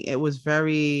baffling.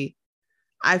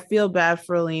 I feel bad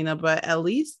for Alina, but at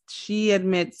least she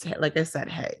admits, like I said,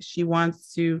 hey, she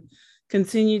wants to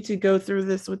continue to go through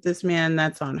this with this man.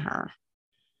 That's on her.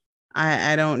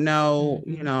 I don't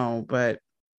know, but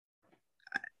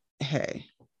hey.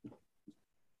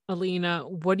 Alina,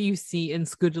 what do you see in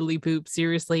Scoodly Poop?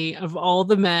 Seriously, of all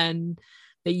the men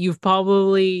that you've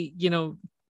probably,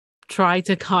 tried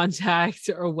to contact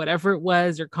or whatever it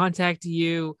was, or contact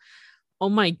you, oh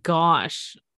my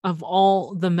gosh, of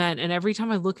all the men. And every time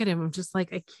I look at him, I'm just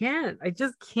like, I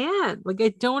just can't. Like, I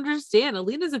don't understand.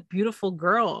 Alina's a beautiful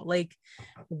girl. Like,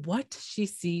 what does she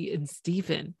see in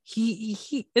Steven?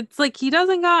 It's like he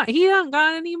doesn't got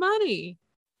any money.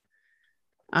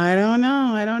 I don't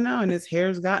know. And his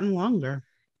hair's gotten longer.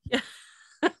 Yeah.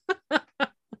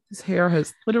 His hair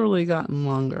has literally gotten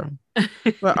longer.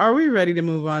 But are we ready to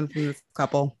move on from this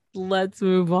couple? Let's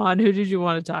move on. Who did you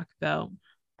want to talk about?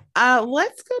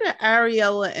 Let's go to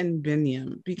Ariella and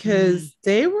Binyam because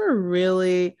they were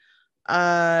really,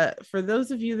 for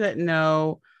those of you that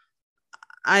know,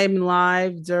 I'm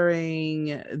live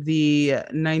during the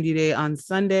 90 Day on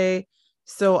Sunday.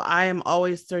 So I am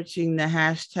always searching the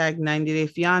hashtag 90 Day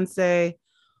Fiance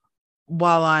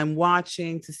while I'm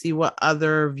watching to see what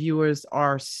other viewers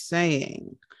are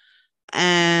saying.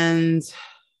 And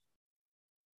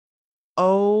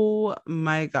oh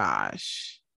my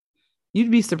gosh,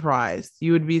 you'd be surprised.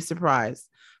 You would be surprised.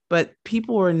 But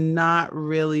people were not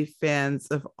really fans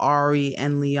of Ari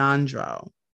and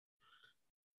Leandro.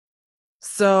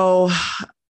 So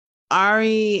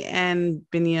Ari and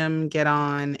Binyam get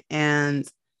on, and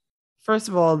first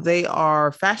of all, they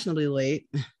are fashionably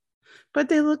late, but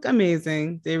they look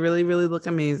amazing. They really, really look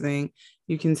amazing.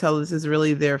 You can tell this is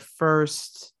really their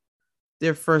first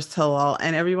tell-all,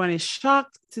 and everyone is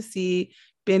shocked to see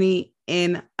Benny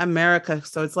in America.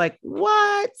 So it's like,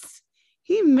 what?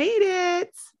 He made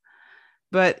it.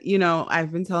 But,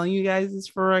 I've been telling you guys this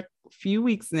for a few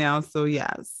weeks now, so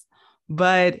yes.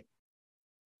 But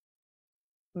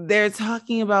they're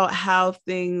talking about how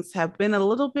things have been a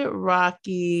little bit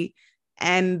rocky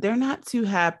and they're not too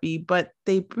happy, but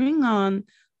they bring on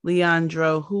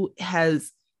Leandro, who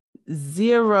has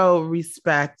zero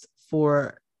respect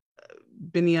for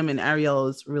Binyam and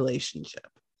Ariella's relationship,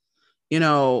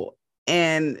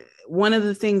 and one of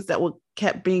the things that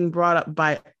kept being brought up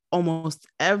by almost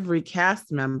every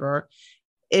cast member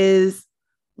is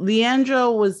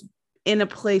Leandro was in a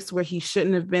place where he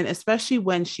shouldn't have been, especially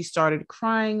when she started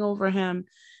crying over him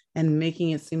and making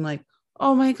it seem like,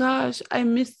 oh my gosh, I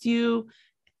missed you.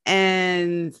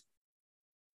 And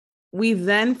we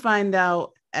then find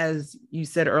out, as you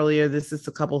said earlier, this is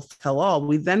the couple's tell all.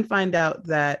 We then find out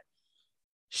that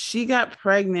she got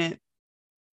pregnant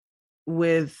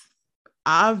with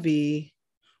Avi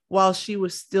while she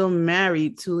was still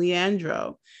married to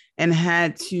Leandro and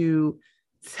had to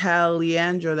tell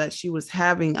Leandro that she was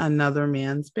having another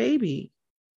man's baby.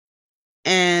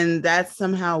 And that's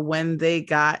somehow when they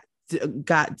got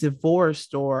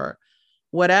divorced or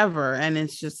whatever. And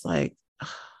it's just like,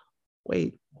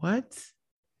 wait, what?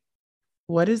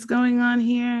 What is going on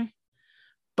here?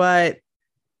 But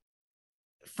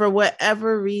for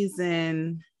whatever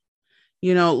reason,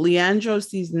 Leandro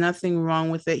sees nothing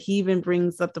wrong with it. He even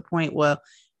brings up the point, well,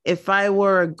 if I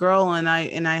were a girl and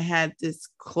I had this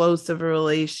close of a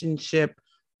relationship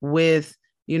with,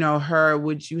 her,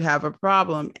 would you have a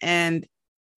problem? And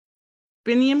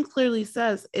Binyam clearly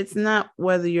says it's not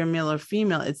whether you're male or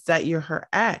female, it's that you're her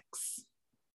ex.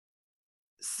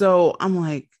 So I'm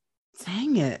like,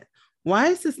 dang it. Why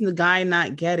is this the guy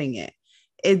not getting it?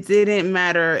 It didn't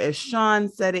matter if Sean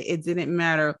said it. It didn't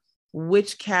matter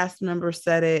which cast member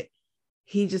said it.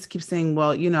 He just keeps saying,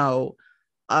 well,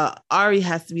 Ari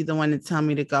has to be the one to tell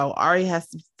me to go. Ari has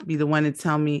to be the one to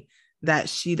tell me that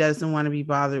she doesn't want to be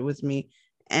bothered with me.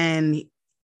 And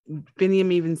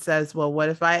Biniam even says, well, what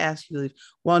if I ask you to leave?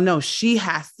 Well, no, she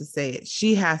has to say it.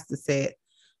 She has to say it,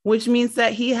 which means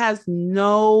that he has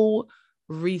no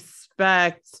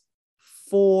respect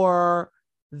for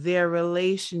their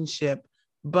relationship.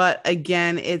 But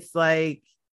again, it's like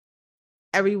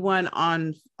everyone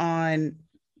on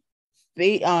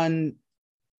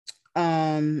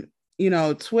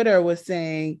Twitter was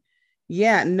saying,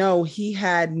 yeah, no, he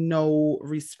had no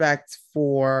respect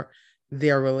for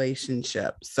their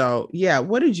relationship. So yeah,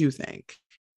 what did you think?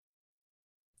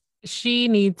 She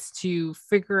needs to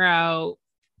figure out,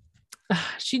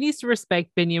 she needs to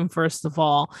respect Biniam, first of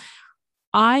all.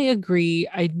 I agree.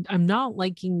 I'm not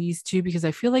liking these two because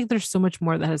I feel like there's so much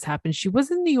more that has happened. She was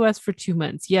in the US for 2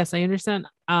 months. Yes, I understand.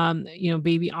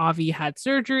 Baby Avi had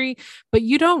surgery, but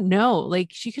you don't know.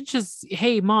 Like she could just,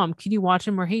 hey, mom, can you watch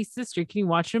him? Or hey, sister, can you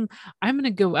watch him? I'm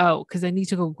gonna go out because I need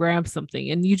to go grab something.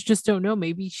 And you just don't know.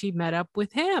 Maybe she met up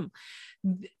with him.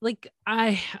 Like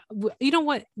you know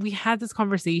what? We had this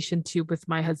conversation too with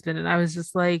my husband, and I was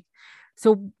just like,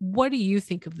 so, what do you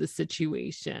think of the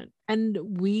situation? And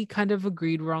we kind of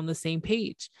agreed we're on the same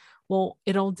page. Well,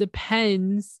 it all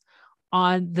depends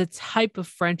on the type of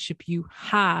friendship you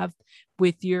have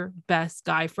with your best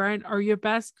guy friend or your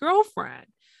best girlfriend.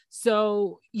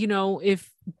 So, if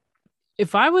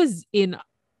I was in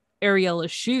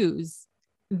Ariella's shoes,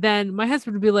 then my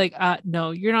husband would be like,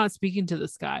 no, you're not speaking to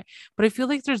this guy. But I feel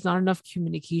like there's not enough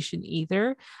communication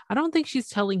either. I don't think she's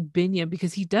telling Binya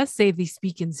because he does say they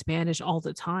speak in Spanish all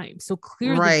the time. So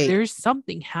clearly Right. there's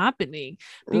something happening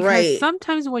because Right.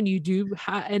 sometimes when you do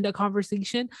end a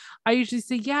conversation, I usually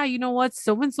say, yeah, you know what?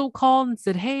 So-and-so called and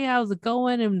said, hey, how's it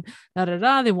going? And da, da,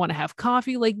 da. They want to have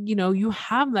coffee. Like, you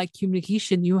have that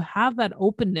communication, you have that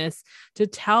openness to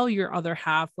tell your other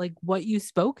half, like what you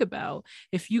spoke about.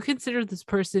 If you consider this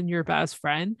person your best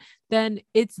friend, then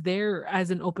it's there as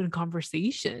an open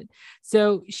conversation.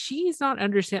 So she's not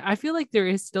understand. I feel like there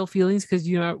is still feelings because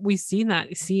we've seen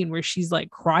that scene where she's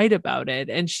like cried about it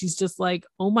and she's just like,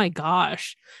 oh my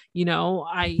gosh,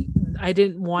 I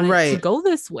didn't want it to go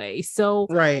this way. So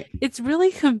right, it's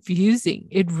really confusing.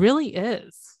 It really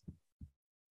is.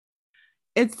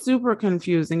 It's super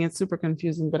confusing.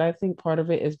 But I think part of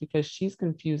it is because she's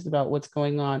confused about what's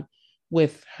going on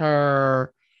with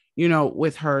her,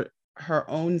 with her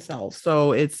own self.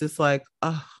 So it's just like,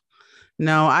 oh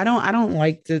no, I don't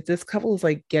like this. This couple is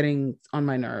like getting on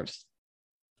my nerves.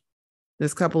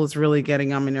 This couple is really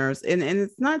getting on my nerves. And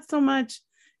it's not so much,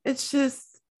 it's just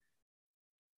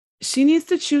she needs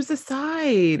to choose a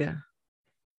side.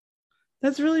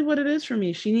 That's really what it is for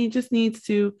me. Just needs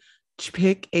to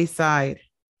pick a side.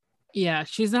 Yeah,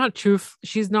 she's not truth.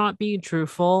 She's not being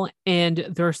truthful, and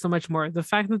there's so much more. The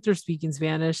fact that they're speaking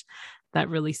Spanish, that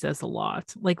really says a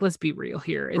lot. Like, let's be real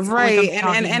here. It's right, like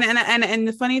talking... and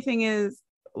the funny thing is,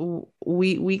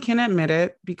 we can admit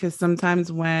it because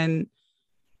sometimes when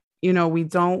we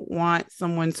don't want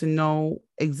someone to know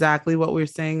exactly what we're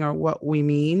saying or what we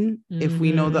mean, if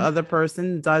we know the other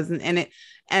person doesn't,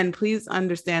 and please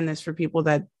understand this for people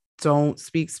that don't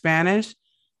speak Spanish.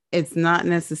 It's not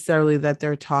necessarily that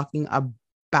they're talking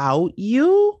about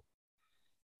you.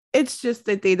 It's just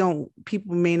that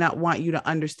people may not want you to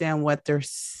understand what they're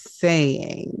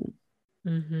saying.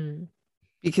 Mm-hmm.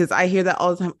 Because I hear that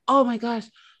all the time. Oh my gosh,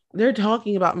 they're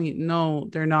talking about me. No,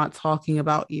 they're not talking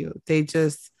about you. They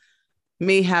just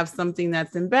may have something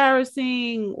that's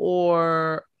embarrassing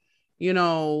or,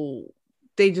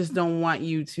 they just don't want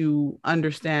you to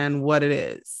understand what it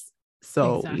is.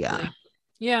 So, exactly.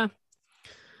 Yeah.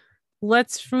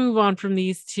 Let's move on from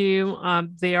these two.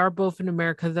 They are both in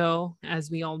America, though,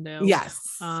 as we all know.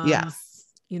 Yes. Yes.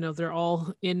 They're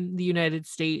all in the United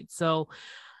States. So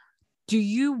do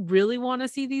you really want to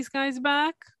see these guys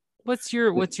back? What's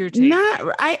your take?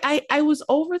 Not, I was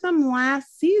over them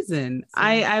last season.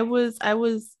 I was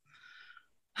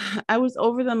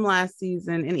over them last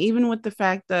season. And even with the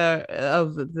fact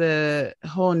of the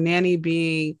whole nanny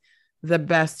being the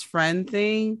best friend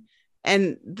thing,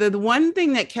 and the one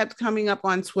thing that kept coming up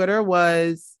on Twitter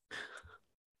was,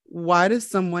 why does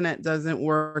someone that doesn't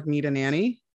work need a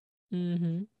nanny?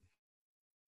 Mm-hmm.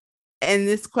 And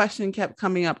this question kept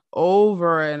coming up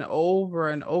over and over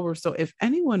and over. So if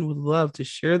anyone would love to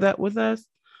share that with us,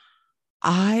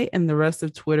 I and the rest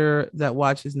of Twitter that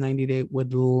watches 90 Day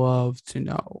would love to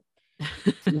know.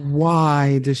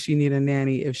 Why does she need a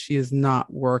nanny if she is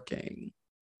not working?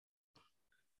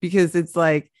 Because it's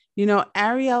like,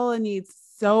 Ariella needs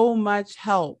so much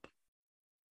help.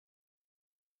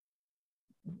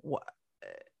 What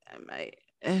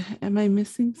am I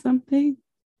missing something?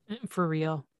 For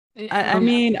real. I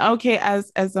mean, okay,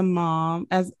 as a mom,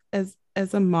 as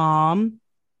a mom,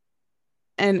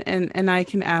 and I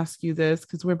can ask you this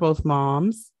because we're both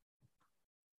moms.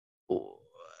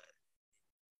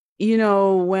 You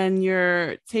know, when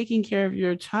you're taking care of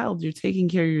your child, you're taking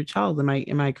care of your child.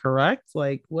 Am I correct?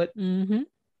 Like what? Mm-hmm.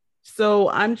 So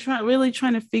I'm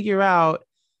trying to figure out,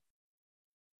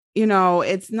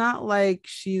 it's not like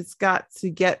she's got to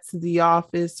get to the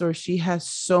office or she has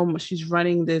so much, she's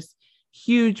running this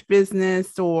huge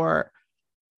business or,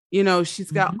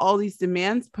 she's got Mm-hmm. all these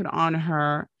demands put on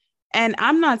her. And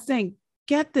I'm not saying,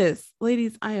 get this,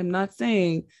 ladies, I am not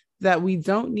saying that we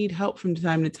don't need help from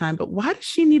time to time, but why does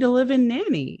she need a live-in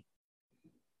nanny?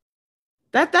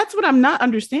 That's what I'm not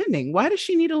understanding. Why does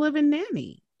she need a live-in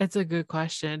nanny? It's a good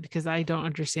question because I don't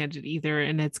understand it either.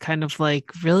 And it's kind of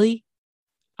like, really?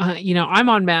 I'm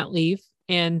on mat leave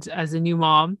and as a new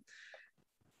mom.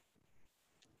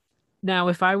 Now,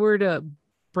 if I were to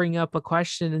bring up a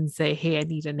question and say, hey, I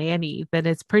need a nanny, then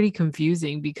it's pretty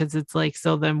confusing because it's like,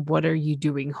 so then what are you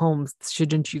doing home?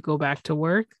 Shouldn't you go back to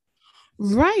work?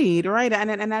 Right.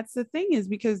 And that's the thing is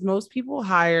because most people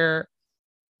hire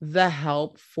the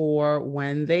help for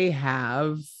when they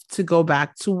have to go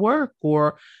back to work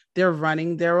or they're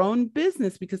running their own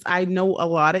business because I know a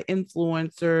lot of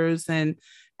influencers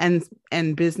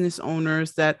and business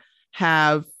owners that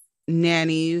have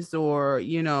nannies or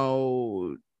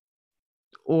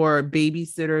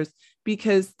babysitters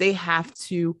because they have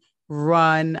to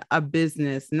run a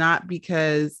business, not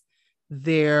because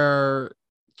they're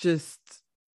just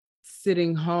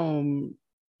sitting home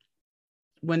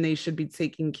when they should be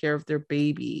taking care of their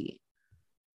baby.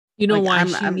 You know Like why I'm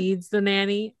she needs the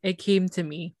nanny? It came to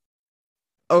me.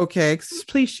 okay,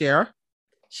 please share.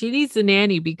 She needs a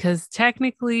nanny because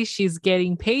technically she's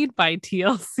getting paid by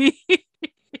TLC.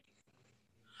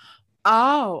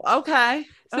 Oh, okay.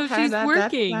 So Okay, she's that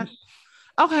working.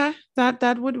 okay.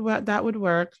 That would work. That would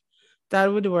work.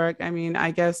 That would work. I mean,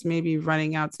 I guess maybe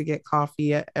running out to get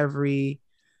coffee at every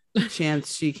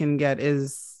chance she can get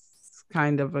is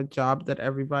kind of a job that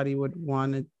everybody would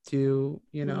want to do.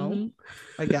 Mhm.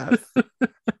 I guess.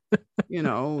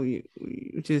 You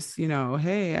just,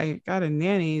 hey, I got a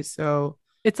nanny, so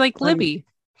It's like let me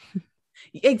Libby.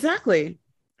 exactly.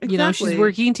 She's Exactly.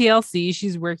 working TLC,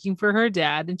 she's working for her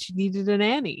dad, and she needed a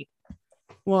nanny.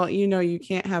 Well, you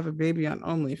can't have a baby on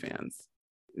OnlyFans.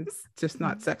 It's just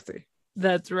not sexy.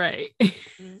 That's right.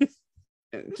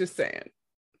 Just saying.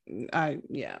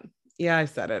 Yeah, I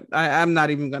said it. I'm not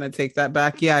even gonna take that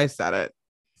back. Yeah, I said it.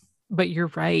 But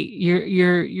you're right.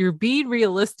 You're being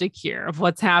realistic here of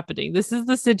what's happening. This is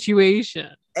the situation.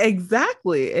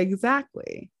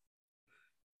 Exactly.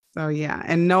 So yeah,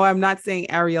 and no, I'm not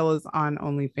saying Ariel is on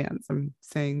OnlyFans. I'm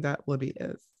saying that Libby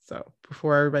is. So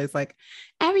before everybody's like,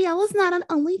 Ariel is not on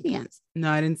OnlyFans. No,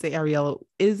 I didn't say Ariel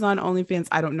is on OnlyFans.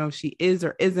 I don't know if she is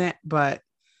or isn't, but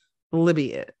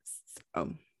Libby is.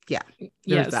 So yeah, there's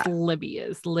Yes, that. Libby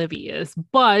is.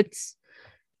 But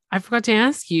I forgot to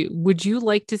ask you, would you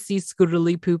like to see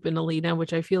Scooterly Poop and Alina,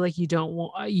 which I feel like you don't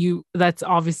want that's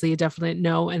obviously a definite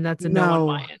no, and that's a no on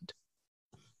my No, end.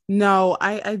 no,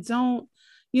 I don't.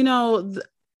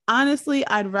 Honestly,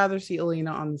 I'd rather see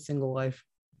Alina on the single life.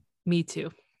 Me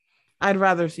too. I'd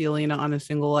rather see Alina on a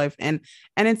single life. And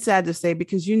it's sad to say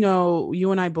because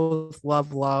you and I both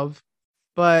love,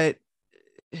 but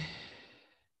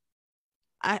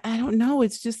I don't know.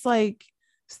 It's just like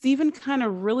Steven kind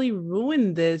of really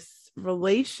ruined this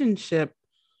relationship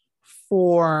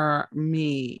for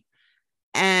me.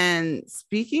 And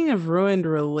speaking of ruined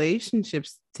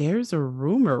relationships, there's a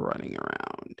rumor running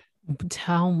around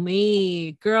Tell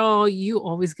me, girl, you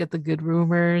always get the good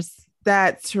rumors.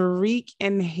 that Tariq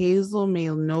and Hazel may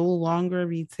no longer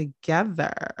be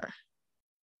together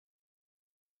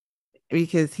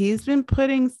because he's been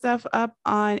putting stuff up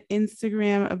on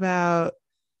Instagram about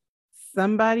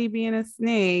somebody being a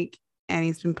snake, and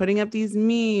he's been putting up these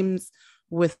memes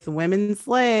with women's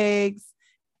legs.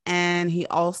 And he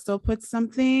also put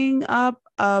something up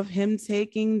of him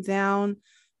taking down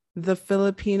the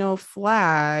Filipino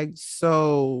flag.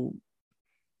 So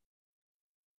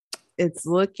it's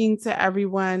looking to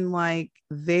everyone like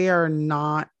they are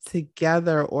not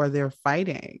together or they're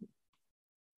fighting.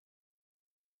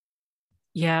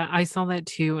 Yeah, I saw that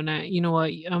too. And you know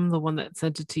what? I'm the one that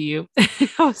sent it to you. I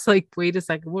was like, wait a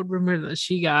second, what rumor that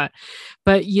she got?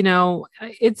 But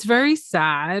it's very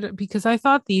sad because I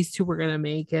thought these two were gonna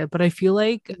make it, but I feel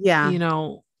like, Yeah.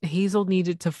 Hazel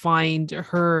needed to find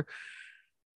her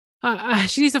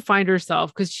She needs to find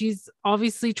herself because she's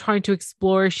obviously trying to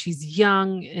explore. She's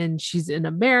young and she's in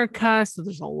America, so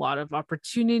there's a lot of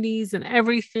opportunities and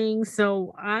everything.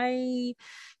 So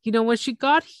when she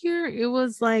got here, it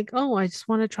was like, oh, I just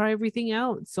want to try everything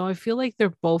out. So I feel like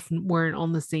they're both weren't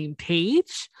on the same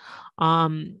page.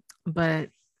 But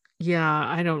yeah,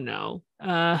 I don't know.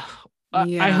 I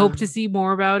Yeah. hope to see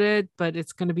more about it, but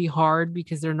it's going to be hard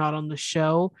because they're not on the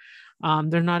show.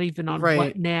 They're not even on What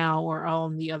Right. Now or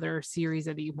on the other series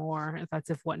anymore.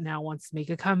 That's if What Now wants to make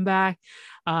a comeback.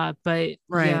 But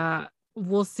Right. yeah,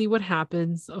 we'll see what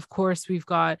happens. Of course, we've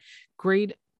got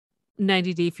great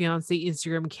 90 Day Fiance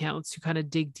Instagram accounts to kind of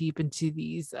dig deep into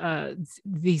these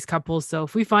couples. So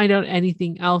if we find out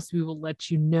anything else, we will let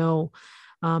you know.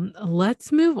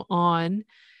 Let's move on.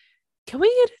 Can we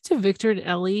get into Victor and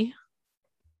Ellie?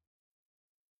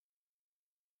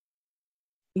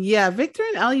 Yeah, Victor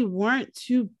and Ellie weren't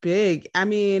too big. I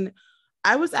mean,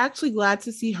 I was actually glad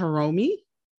to see Hiromi,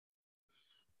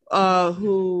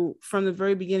 who from the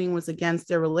very beginning was against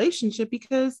their relationship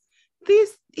because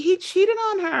he cheated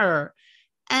on her.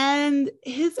 And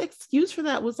his excuse for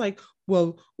that was like,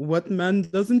 well, what man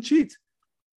doesn't cheat?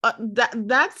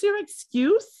 That's your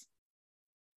excuse?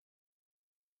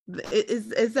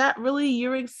 Is that really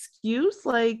your excuse?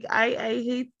 Like, I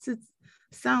hate to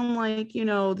sound like,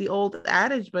 the old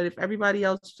adage, but if everybody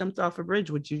else jumped off a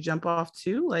bridge, would you jump off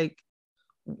too? Like,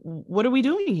 what are we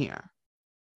doing here?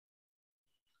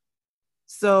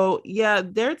 So yeah,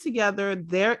 they're together.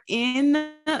 They're in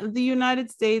the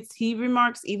United States. He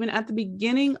remarks even at the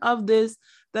beginning of this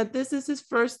that this is his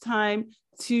first time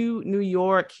to New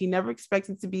York. He never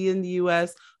expected to be in the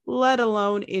US, let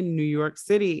alone in New York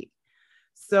City.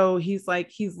 So he's like,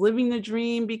 he's living the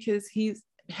dream because he's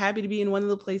happy to be in one of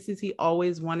the places he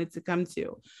always wanted to come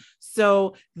to.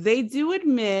 So they do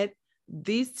admit,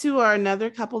 these two are another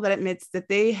couple that admits that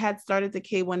they had started the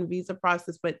K1 visa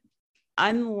process, but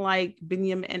unlike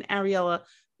Binyam and Ariella,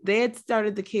 they had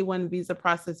started the K1 visa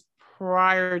process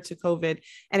prior to COVID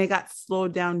and it got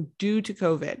slowed down due to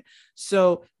COVID.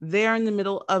 So they're in the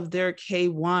middle of their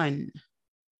K1.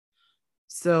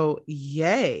 So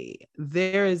yay,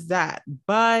 there is that.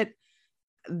 But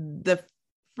the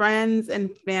friends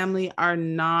and family are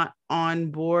not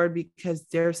on board because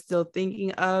they're still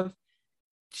thinking of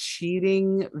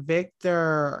cheating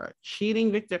Victor.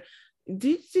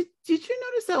 Did you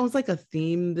notice that was like a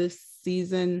theme this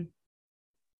season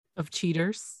Of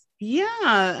cheaters? Yeah,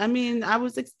 I mean, I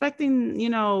was expecting,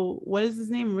 what is his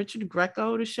name, Richard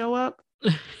Greco, to show up,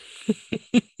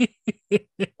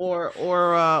 or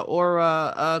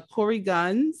Corey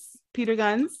Guns, Peter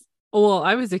Guns. Well,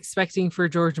 I was expecting for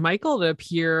George Michael to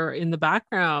appear in the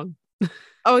background,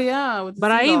 Oh yeah, with the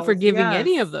but I ain't seagulls. forgiving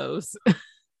any of Yes. those.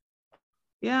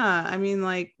 Yeah, I mean,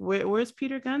 like, where's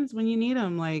Peter Guns when you need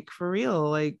him? Like, for real.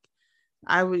 Like,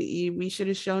 we should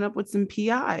have shown up with some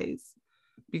PIs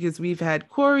because we've had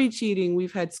Corey cheating,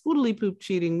 we've had Scoodly Poop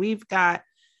cheating, we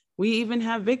even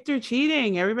have Victor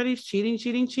cheating. Everybody's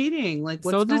cheating. Like,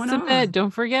 what's So did going Submit, on? don't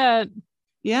forget.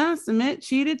 Yeah, Submit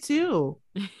cheated too.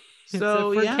 Except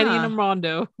So for Kenny and yeah,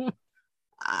 Armando.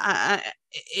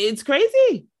 it's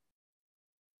crazy.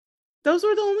 Those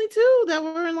were the only two that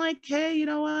were like, hey, you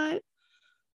know what?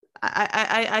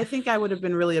 I think I would have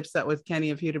been really upset with Kenny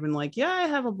if he'd have been like, yeah, I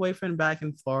have a boyfriend back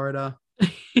in Florida.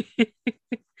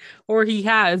 Or he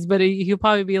has, but he'll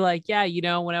probably be like, yeah,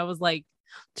 when I was like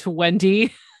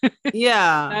 20,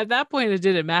 Yeah, at that point, it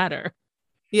didn't matter.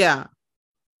 yeah.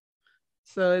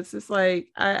 So it's just like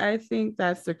I think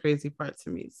that's the crazy part to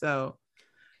me. So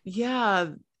yeah,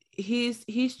 he's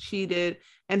cheated,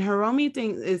 and Hiromi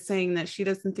is saying that she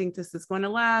doesn't think this is going to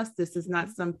last. This is not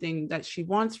something that she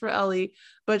wants for Ellie,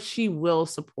 but she will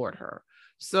support her.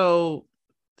 So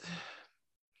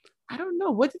I don't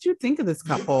know. What did you think of this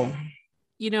couple?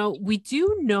 We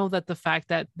do know that the fact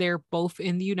that they're both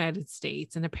in the United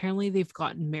States and apparently they've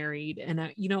gotten married. And,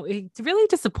 it really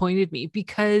disappointed me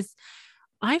because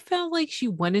I felt like she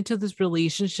went into this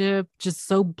relationship just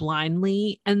so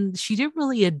blindly and she didn't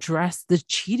really address the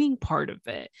cheating part of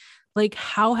it. Like,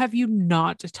 how have you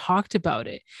not talked about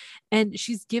it? And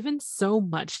she's given so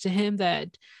much to him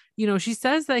that, she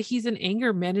says that he's in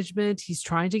anger management. He's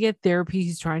trying to get therapy.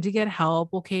 He's trying to get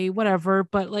help. Okay, whatever.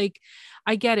 But like,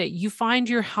 I get it. You find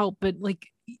your help, but like,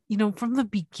 from the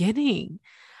beginning,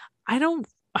 I don't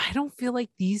I don't feel like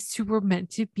these two were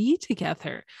meant to be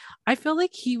together. I feel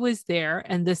like he was there,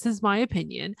 and this is my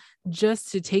opinion,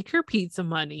 just to take her pizza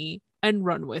money and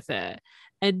run with it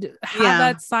and have Yeah.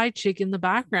 that side chick in the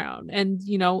background. And,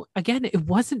 again, it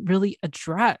wasn't really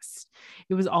addressed.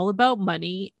 It was all about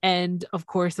money and, of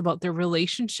course, about their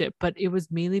relationship, but it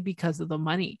was mainly because of the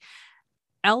money.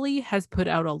 Ellie has put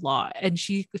out a lot and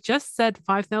she just said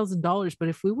 $5,000. But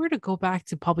if we were to go back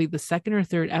to probably the second or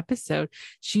third episode,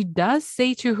 she does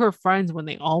say to her friends when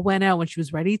they all went out, when she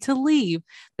was ready to leave,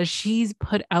 that she's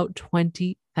put out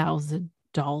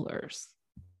 $20,000.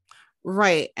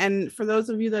 Right. And for those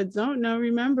of you that don't know,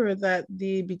 remember that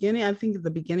I think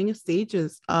the beginning of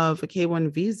stages of a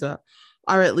K1 visa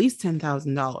are at least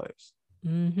 $10,000.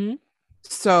 Mm-hmm.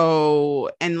 So,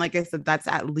 and like I said, that's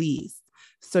at least.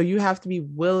 So you have to be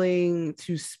willing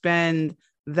to spend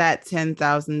that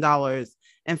 $10,000.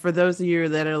 And for those of you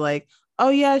that are like, oh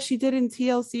yeah, she didn't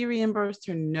TLC reimbursed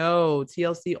her. No,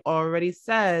 TLC already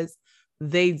says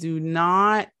they do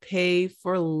not pay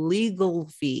for legal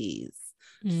fees.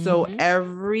 So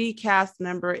every cast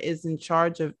member is in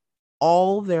charge of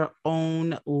all their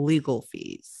own legal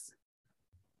fees.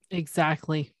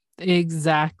 Exactly.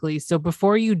 So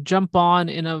before you jump on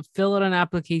and fill out an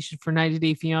application for 90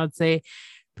 Day Fiance,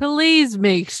 please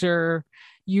make sure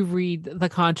you read the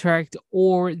contract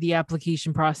or the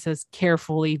application process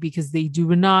carefully, because they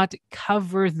do not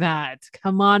cover that.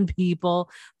 Come on,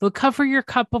 people. They'll cover your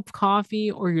cup of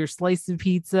coffee or your slice of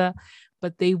pizza,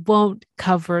 but they won't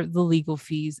cover the legal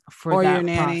fees for or that your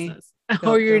nanny. process.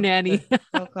 Or your nanny.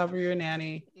 They'll cover your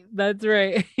nanny. That's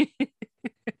right.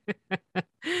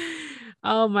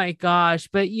 Oh my gosh.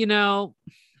 But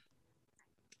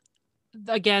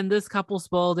again, this couple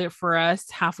spoiled it for us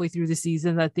halfway through the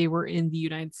season that they were in the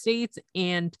United States,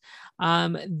 and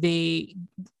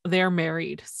they're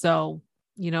married. So,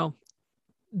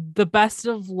 the best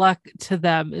of luck to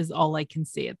them is all I can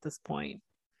say at this point.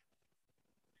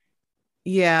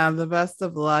 Yeah, the best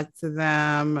of luck to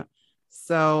them.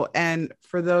 So, and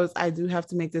for those, I do have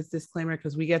to make this disclaimer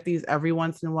because we get these every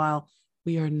once in a while.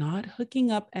 We are not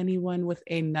hooking up anyone with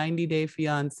a 90-day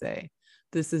fiance.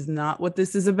 This is not what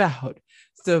this is about.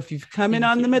 So if you've come in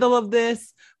on the middle of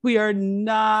this, we are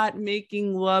not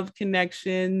making love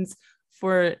connections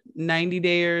for 90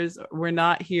 days. We're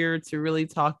not here to really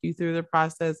talk you through the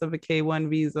process of a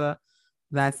K1 visa.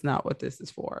 That's not what this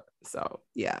is for. So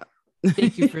yeah.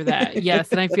 Thank you for that.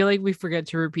 Yes. And I feel like we forget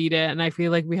to repeat it. And I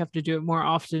feel like we have to do it more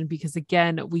often because,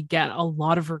 again, we get a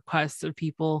lot of requests of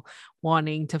people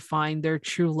wanting to find their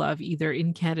true love either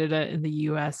in Canada, in the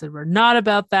US. And we're not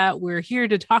about that. We're here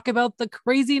to talk about the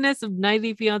craziness of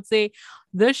 90 Fiancé,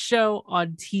 the show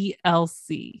on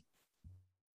TLC.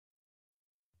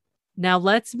 Now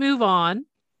let's move on.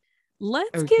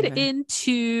 Let's get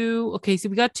into, so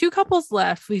we got two couples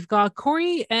left. We've got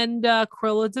Corey and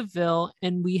Cruella DeVille,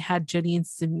 and we had Jenny and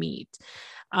Samit.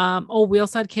 We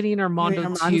also had Kenny and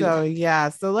Armando too. Yeah.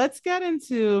 So let's get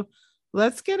into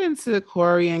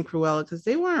Corey and Cruella because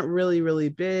they weren't really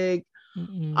big.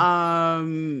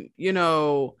 One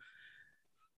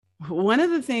of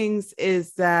the things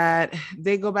is that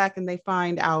they go back and they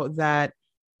find out that,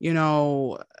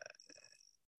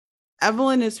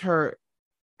 Evelyn is hurt.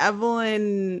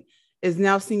 Evelyn is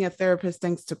now seeing a therapist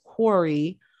thanks to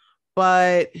Corey,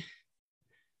 but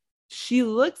she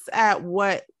looks at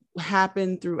what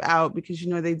happened throughout because,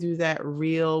 they do that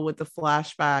reel with the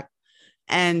flashback,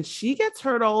 and she gets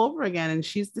hurt all over again. And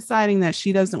she's deciding that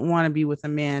she doesn't want to be with a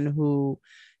man who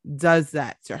does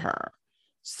that to her.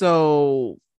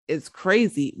 So it's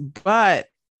crazy. But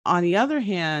on the other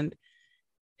hand,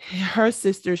 her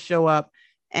sisters show up,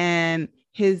 and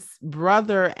his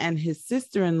brother and his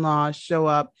sister-in-law show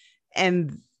up,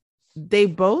 and they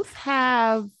both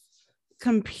have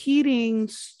competing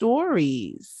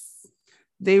stories.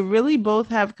 They really both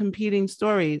have competing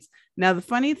stories. Now, the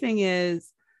funny thing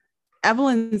is,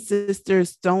 Evelyn's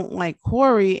sisters don't like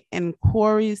Corey, and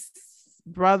Corey's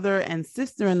brother and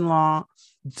sister-in-law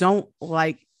don't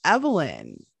like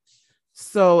Evelyn.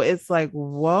 So it's like,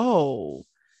 whoa.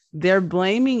 They're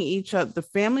blaming each of the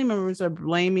family members are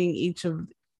blaming each of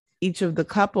the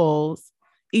couples,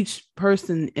 each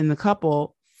person in the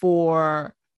couple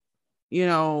for,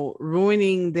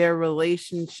 ruining their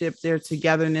relationship, their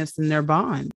togetherness, and their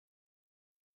bond.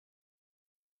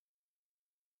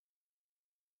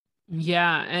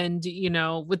 Yeah. And,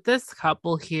 with this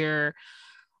couple here,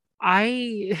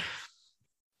 I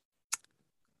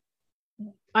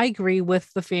agree with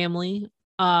the family.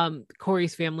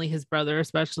 Corey's family, his brother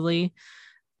especially.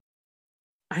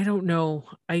 I don't know.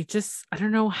 I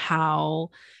don't know how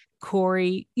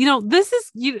Corey, this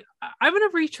is, I'm going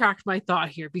to retract my thought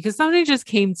here because something just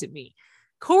came to me.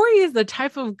 Corey is the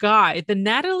type of guy that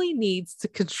Natalie needs to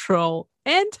control,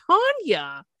 and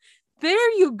Tanya.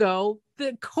 There you go.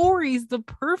 That Corey's the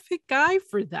perfect guy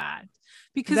for that.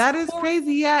 Because that is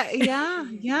crazy.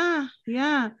 Yeah.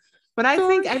 But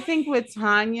I think with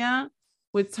Tanya,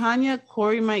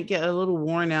 Corey might get a little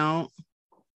worn out.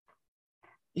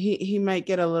 he might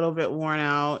get a little bit worn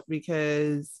out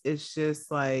because it's just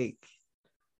like,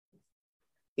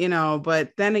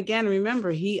 but then again,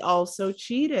 remember, he also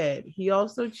cheated.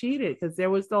 Because there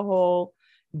was the whole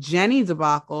Jenny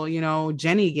debacle,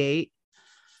 Jenny Gate.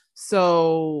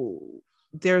 So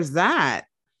there's that,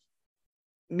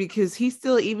 because he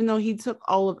still, even though he took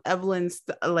all of Evelyn's,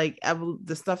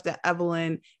 the stuff that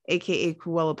Evelyn, aka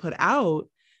Cruella, put out,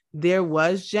 there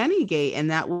was Jenny Gate,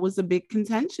 and that was a big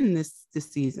contention this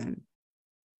season.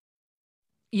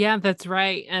 Yeah, that's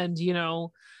right. And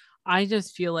I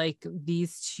just feel like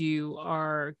these two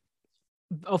are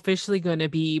officially going to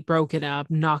be broken up.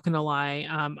 Not going to lie.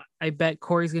 I bet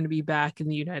Corey's going to be back in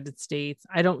the United States.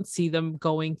 I don't see them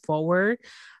going forward.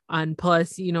 And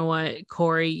plus, you know what,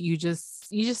 Corey, you just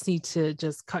need to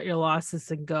just cut your losses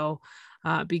and go,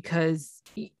 because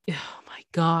oh my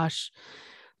gosh,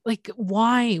 like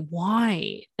why?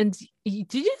 And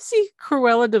did you see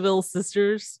Cruella DeVille's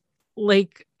sisters?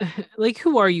 Like like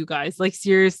who are you guys? Like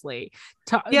seriously.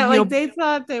 Yeah, like they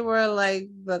thought they were like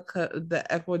the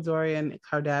Ecuadorian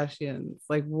Kardashians.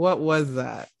 Like, what was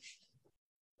that?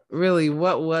 Really,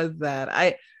 what was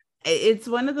that? It's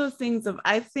one of those things of,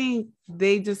 I think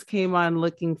they just came on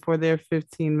looking for their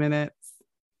 15 minutes.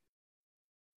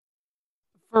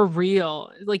 For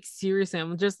real. Like seriously,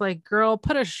 I'm just like, girl,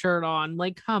 put a shirt on.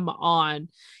 Like, come on.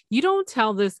 You don't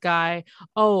tell this guy,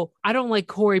 oh, I don't like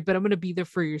Corey, but I'm gonna be there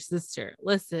for your sister.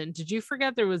 Listen, did you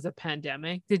forget there was a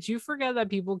pandemic? Did you forget that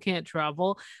people can't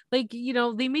travel? Like,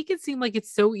 they make it seem like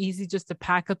it's so easy just to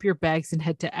pack up your bags and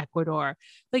head to Ecuador.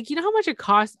 Like, you know how much it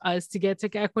cost us to get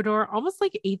to Ecuador? Almost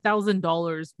like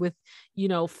 $8,000 with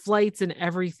flights and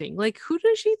everything. Like, who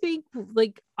does she think?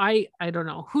 Like, I don't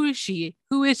know. Who is she?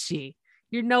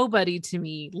 You're nobody to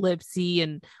me, Lipsy,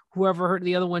 and whoever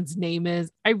the other one's name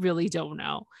is. I really don't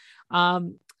know.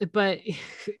 But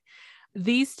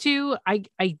these two,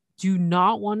 I do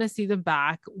not want to see them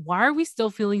back. Why are we still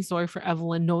feeling sorry for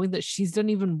Evelyn, knowing that she's done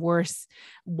even worse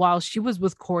while she was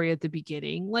with Corey at the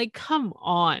beginning? Like, come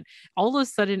on. All of a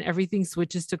sudden, everything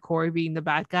switches to Corey being the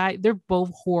bad guy. They're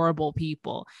both horrible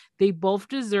people. They both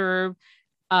deserve,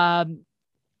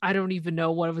 I don't even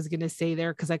know what I was going to say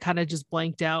there because I kind of just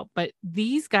blanked out, but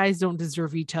these guys don't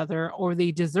deserve each other, or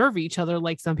they deserve each other,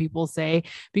 like some people say,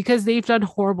 because they've done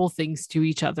horrible things to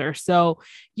each other. So,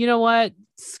 you know what?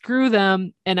 Screw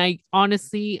them. And I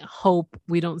honestly hope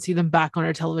we don't see them back on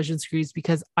our television screens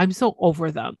because I'm so over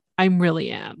them. I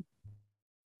really am.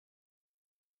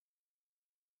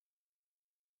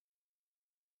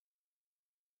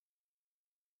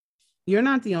 You're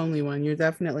not the only one. You're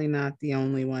definitely not the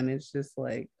only one. It's just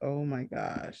like, oh my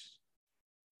gosh.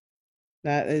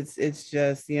 It's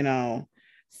just,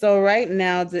 So right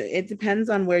now, it depends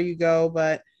on where you go,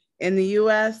 but in the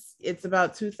US, it's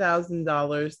about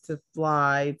 $2,000 to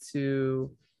fly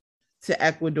to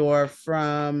Ecuador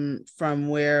from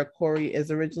where Corey is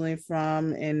originally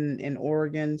from in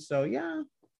Oregon. So yeah.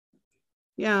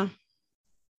 Yeah.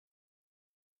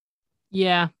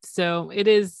 Yeah, so it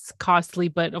is costly,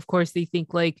 but of course they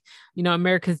think like,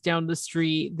 America's down the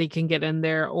street, they can get in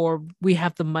there, or we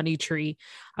have the money tree.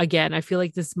 Again, I feel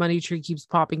like this money tree keeps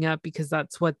popping up because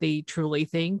that's what they truly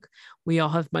think. We all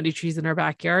have money trees in our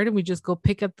backyard and we just go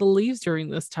pick up the leaves during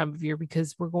this time of year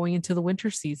because we're going into the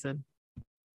winter season.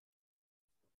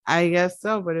 I guess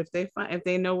so, but if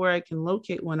they know where I can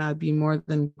locate one, I'd be more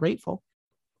than grateful.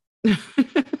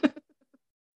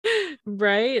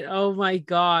 Right? Oh my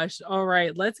gosh. All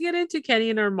right, let's get into Kenny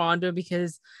and Armando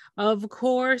because of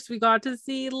course we got to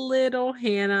see little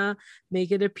Hannah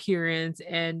make an appearance,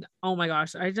 and oh my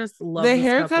gosh, I just love the this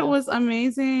haircut couple. was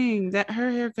amazing. That her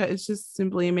haircut is just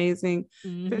simply amazing.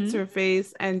 Fits her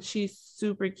face, and she's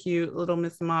super cute, little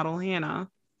Miss Model Hannah.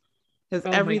 Because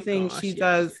everything she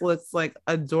does looks like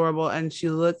adorable, and she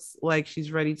looks like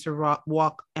she's ready to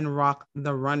walk and rock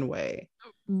the runway.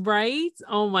 Right?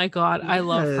 Oh my God. I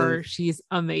love her. She's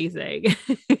amazing.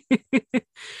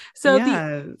 So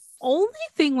the only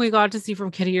thing we got to see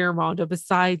from Kenny Armando,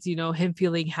 besides, him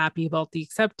feeling happy about the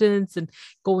acceptance and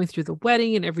going through the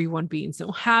wedding and everyone being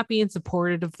so happy and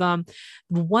supportive of them,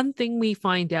 the one thing we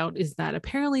find out is that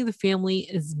apparently the family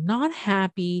is not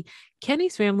happy.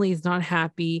 Kenny's family is not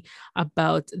happy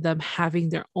about them having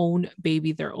their own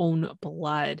baby, their own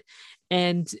blood.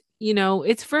 And,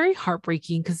 it's very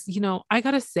heartbreaking because, I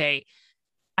gotta say,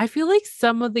 I feel like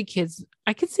some of the kids,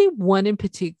 I could say one in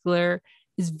particular,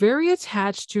 is very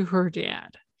attached to her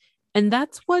dad. And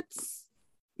that's what's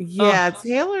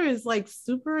Taylor is like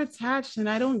super attached, and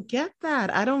I don't get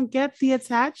that. I don't get the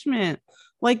attachment.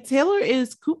 Like, Taylor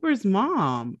is Cooper's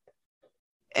mom.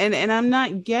 And I'm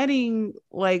not getting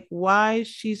like why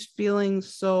she's feeling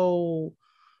so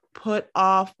put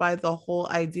off by the whole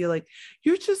idea, like,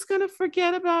 you're just gonna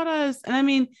forget about us. And I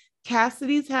mean,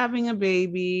 Cassidy's having a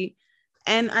baby.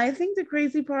 And I think the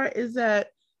crazy part is that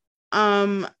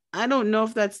I don't know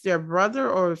if that's their brother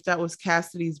or if that was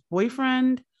Cassidy's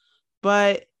boyfriend,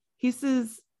 but he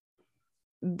says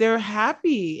they're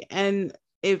happy. And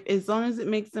if as long as it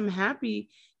makes them happy,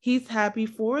 he's happy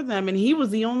for them. And he was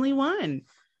the only one.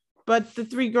 But the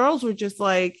three girls were just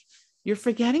like, you're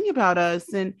forgetting about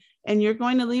us and you're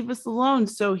going to leave us alone.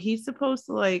 So he's supposed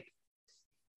to like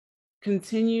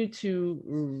continue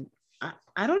to,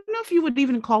 I don't know if you would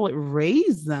even call it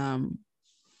raise them.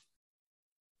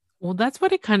 Well, that's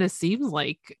what it kind of seems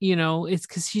like, it's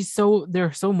because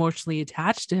they're so emotionally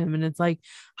attached to him. And it's like,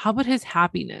 how about his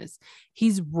happiness?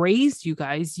 He's raised you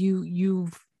guys.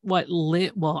 You've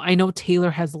well, I know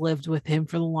Taylor has lived with him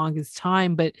for the longest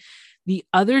time, but the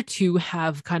other two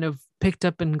have kind of picked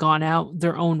up and gone out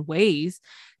their own ways.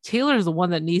 Taylor's the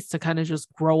one that needs to kind of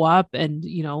just grow up and,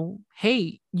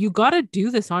 hey, you got to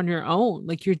do this on your own.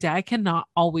 Like your dad cannot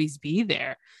always be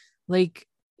there. Like,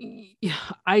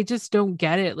 I just don't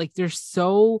get it. Like they're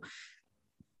so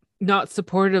not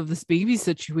supportive of this baby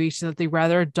situation that they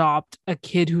rather adopt a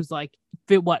kid who's like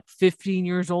 15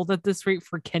 years old at this rate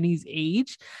for Kenny's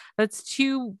age. That's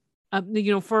too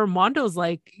for Armando's,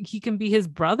 like he can be his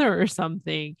brother or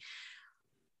something.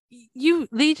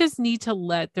 They just need to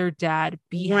let their dad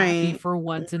be happy for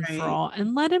once and for all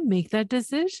and let him make that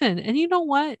decision. And you know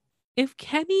what, if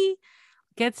Kenny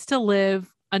gets to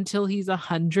live until he's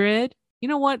 100, you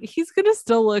know what? He's gonna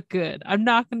still look good. I'm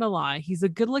not gonna lie. He's a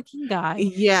good-looking guy.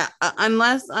 Yeah,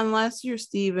 unless you're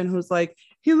Steven, who's like,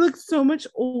 he looks so much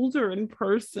older in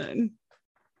person.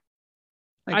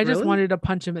 Like, I just wanted to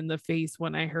punch him in the face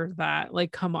when I heard that.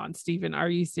 Like, come on, Steven, are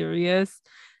you serious?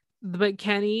 But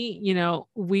Kenny,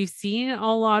 we've seen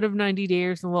a lot of 90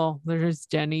 Days. Well, there's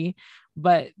Jenny,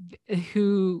 but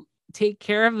who take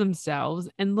care of themselves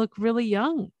and look really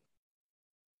young.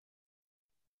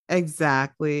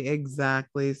 Exactly.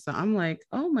 So I'm like,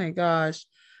 oh my gosh.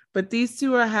 But these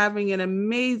two are having an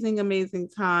amazing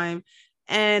time.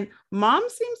 And mom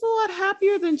seems a lot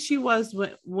happier than she was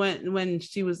when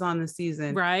she was on the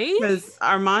season. Right? Because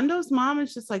Armando's mom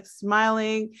is just like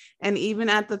smiling. And even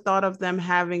at the thought of them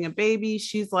having a baby,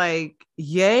 she's like,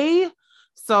 yay.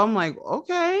 So I'm like,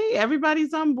 okay,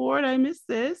 everybody's on board. I miss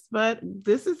this, but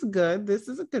this is good. This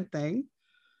is a good thing.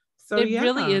 So it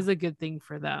really is a good thing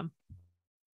for them.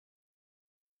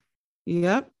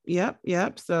 Yep.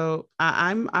 So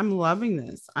I'm loving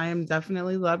this. I am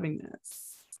definitely loving this.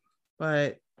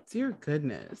 But dear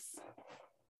goodness.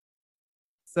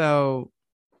 So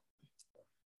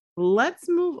let's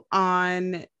move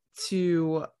on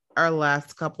to our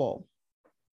last couple,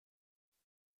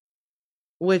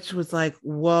 which was like,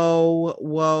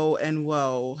 whoa, and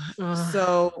whoa.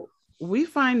 So we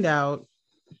find out,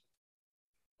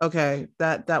 okay,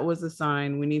 that was a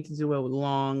sign. We need to do a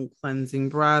long cleansing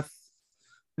breath.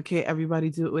 Okay, everybody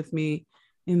do it with me.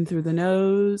 In through the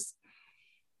nose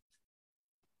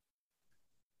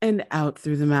and out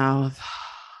through the mouth.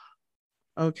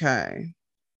 Okay.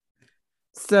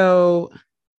 So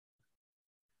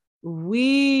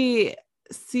we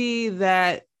see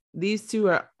that these two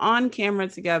are on camera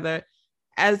together.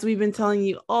 As we've been telling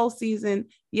you all season,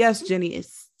 yes, Jenny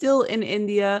is still in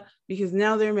India because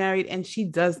now they're married and she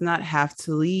does not have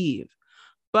to leave.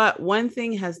 But one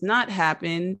thing has not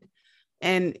happened,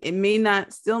 and it may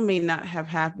not have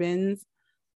happened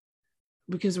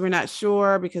because we're not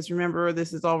sure, because remember,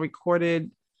 this is all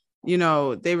recorded.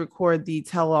 They record the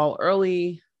tell-all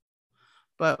early.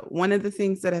 But one of the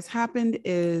things that has happened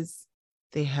is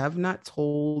they have not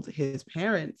told his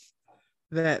parents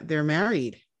that they're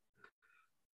married.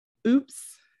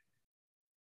 Oops.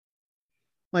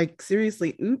 Like,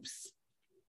 seriously, oops.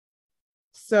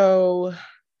 So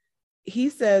he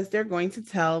says they're going to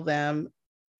tell them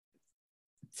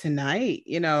tonight,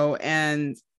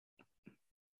 and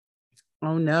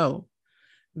oh no,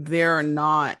 they're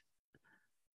not.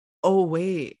 Oh,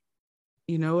 wait.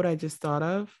 You know what I just thought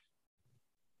of?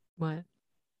 What?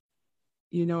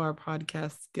 Our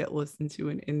podcasts get listened to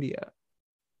in India.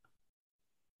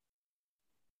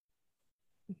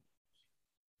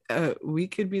 We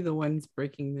could be the ones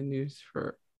breaking the news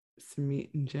for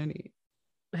Sumit and Jenny.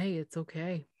 Hey, it's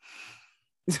okay.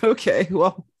 Okay,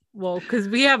 well, because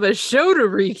we have a show to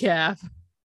recap.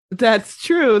 That's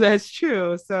true.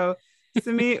 So,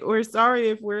 Sumit, we're sorry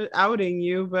if we're outing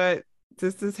you, but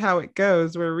this is how it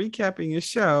goes. We're recapping a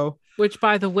show. Which,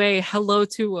 by the way, hello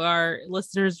to our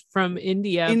listeners from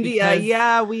India.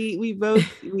 Yeah, we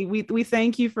both we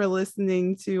thank you for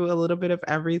listening to a little bit of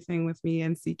everything with me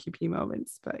and CQP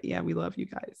moments. But yeah, we love you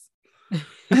guys.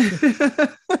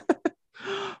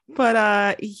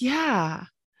 But yeah.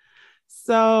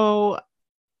 So,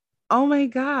 oh my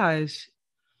gosh.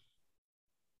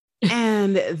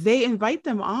 And they invite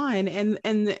them on, and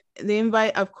they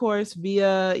invite, of course,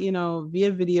 via,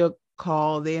 via video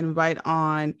call, they invite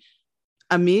on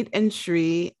Amit and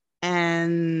Shri,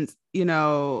 and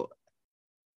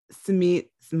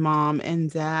Samit's mom and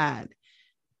dad.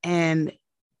 And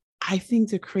I think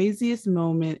the craziest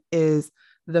moment is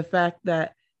the fact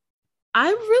that I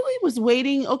really was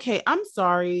waiting. Okay, I'm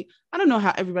sorry. I don't know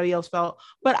how everybody else felt,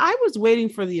 but I was waiting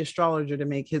for the astrologer to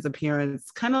make his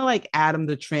appearance, kind of like Adam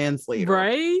the translator.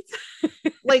 Right?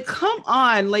 Like, come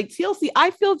on. Like, TLC,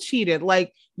 I feel cheated.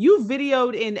 Like, you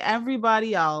videoed in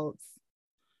everybody else,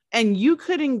 and you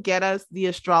couldn't get us the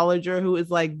astrologer who is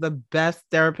like the best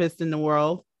therapist in the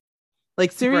world.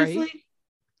 Like, seriously? Right.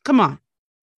 Come on.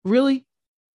 Really?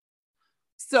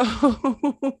 So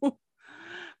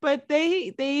but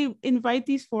they invite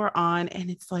these four on,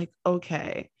 and it's like,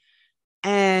 okay.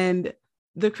 And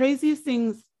the craziest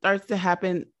thing starts to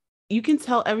happen. You can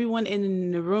tell everyone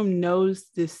in the room knows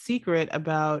this secret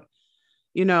about,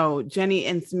 Jenny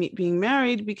and Smith being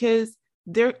married, because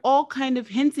they're all kind of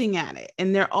hinting at it,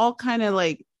 and they're all kind of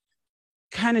like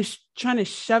trying to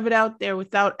shove it out there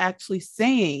without actually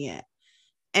saying it.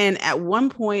 And at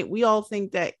one point, we all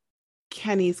think that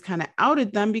Kenny's kind of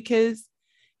outed them, because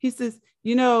he says,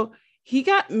 he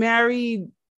got married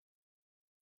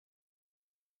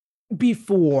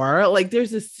before. Like,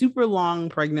 there's a super long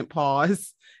pregnant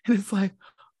pause, and it's like,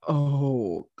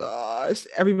 oh gosh,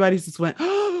 everybody just went,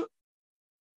 oh.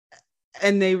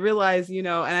 And they realized, and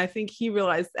I think he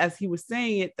realized as he was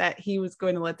saying it that he was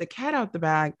going to let the cat out the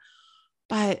bag,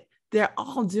 but they're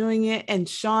all doing it, and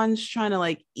Sean's trying to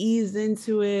like ease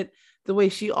into it the way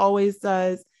she always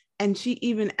does. And she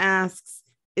even asks,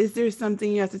 is there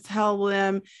something you have to tell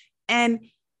them? And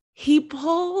he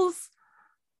pulls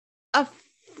a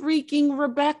freaking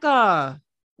Rebecca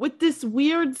with this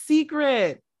weird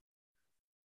secret.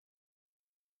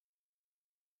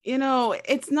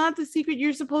 It's not the secret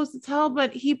you're supposed to tell,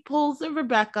 but he pulls a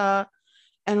Rebecca,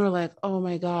 and we're like, oh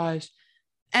my gosh.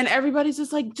 And everybody's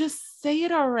just like, just say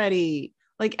it already.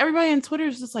 Like, everybody on Twitter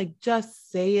is just like,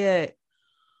 just say it.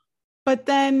 But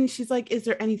then she's like, is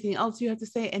there anything else you have to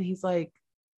say? And he's like,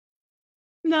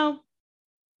 no,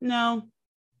 not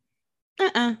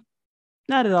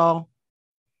at all.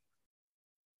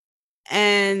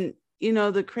 And,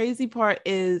 the crazy part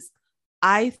is,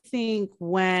 I think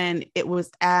when it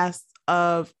was asked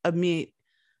of Amit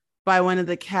by one of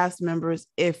the cast members,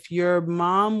 if your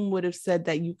mom would have said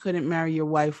that you couldn't marry your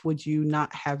wife, would you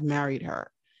not have married her?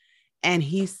 And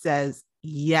he says,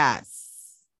 yes.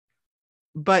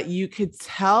 But you could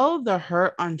tell the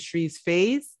hurt on Shree's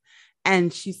face.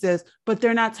 And she says, but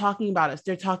they're not talking about us.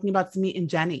 They're talking about Samit and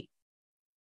Jenny.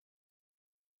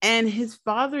 And his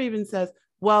father even says,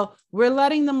 well, we're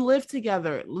letting them live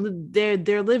together.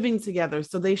 They're living together,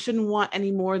 so they shouldn't want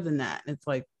any more than that. And it's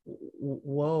like,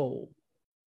 whoa,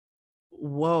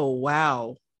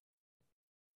 wow.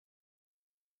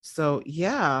 So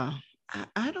yeah,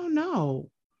 I don't know.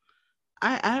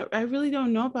 I really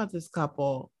don't know about this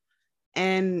couple.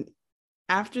 And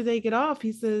after they get off,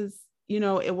 he says,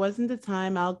 it wasn't the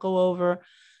time. I'll go over.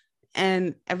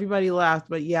 And everybody laughed.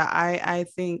 But yeah, I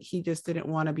think he just didn't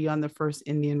want to be on the first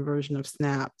Indian version of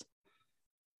Snapped.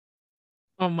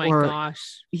 Oh my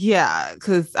gosh. Yeah,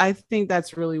 because I think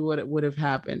that's really what it would have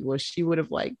happened, was she would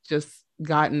have like just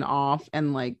gotten off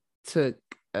and like took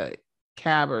a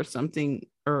cab or something,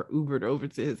 or Ubered over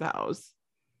to his house.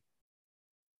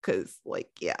 Because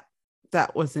yeah,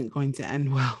 that wasn't going to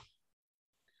end well.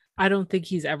 I don't think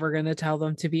he's ever going to tell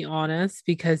them, to be honest,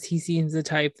 because he seems the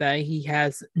type that he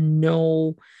hasn't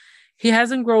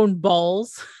grown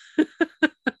balls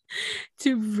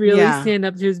to really stand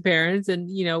up to his parents. And,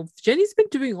 Jenny's been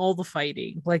doing all the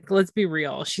fighting. Like, let's be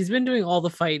real. She's been doing all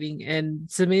the fighting. And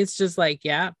Samit's just like,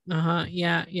 yeah.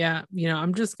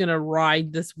 I'm just going to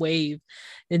ride this wave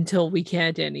until we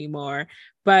can't anymore.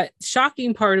 But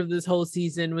shocking part of this whole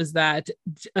season was that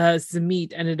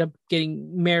Samit ended up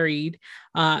getting married,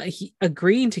 he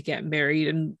agreeing to get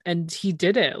married, and he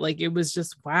did it. Like, it was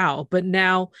just wow. But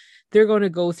now they're going to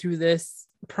go through this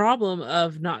problem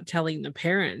of not telling the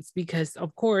parents, because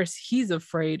of course he's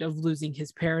afraid of losing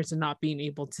his parents and not being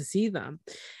able to see them.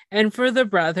 And for the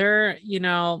brother,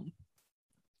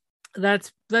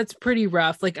 that's pretty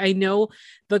rough. Like, I know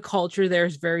the culture there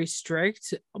is very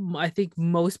strict. I think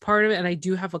most part of it, and I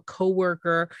do have a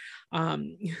coworker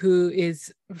who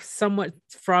is somewhat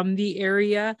from the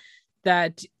area,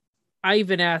 that I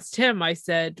even asked him, I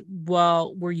said,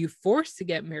 well, were you forced to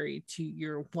get married to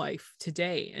your wife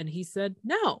today? And he said,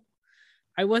 no,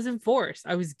 I wasn't forced.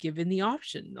 I was given the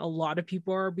option. A lot of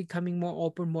people are becoming more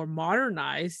open, more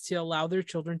modernized to allow their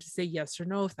children to say yes or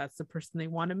no if that's the person they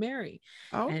want to marry.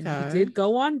 And he Okay. did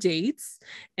go on dates,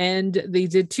 and they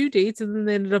did 2 dates, and then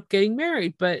they ended up getting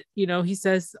married. But, he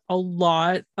says a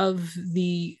lot of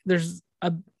there's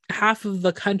a half of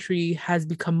the country has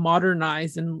become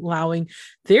modernized and allowing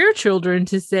their children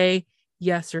to say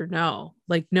yes or no.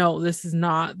 Like, no, this is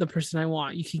not the person I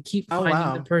want. You can keep Oh,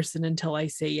 finding the wow. person until I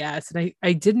say yes. And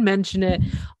I did mention it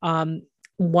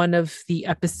one of the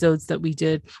episodes that we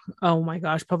did, oh my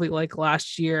gosh, probably like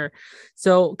last year.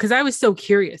 So because I was so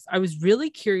curious, I was really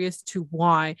curious to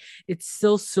why it's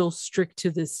still so strict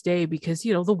to this day, because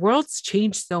the world's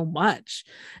changed so much.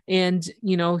 And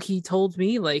he told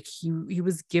me, like, he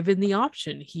was given the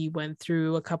option. He went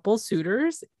through a couple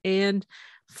suitors and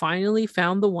finally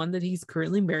found the one that he's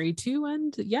currently married to.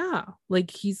 And yeah,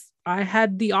 like, I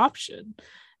had the option.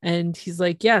 And he's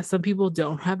like, yeah, some people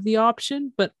don't have the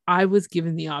option, but I was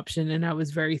given the option, and I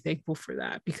was very thankful for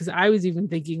that, because I was even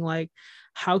thinking, like,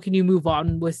 how can you move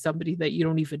on with somebody that you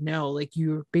don't even know? Like,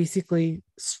 you're basically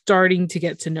starting to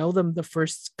get to know them the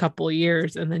first couple of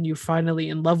years, and then you're finally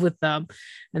in love with them,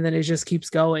 and then it just keeps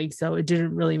going. So it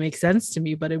didn't really make sense to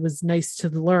me, but it was nice to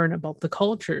learn about the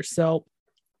culture. So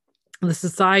the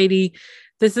society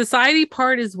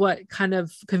part is what kind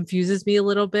of confuses me a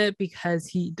little bit, because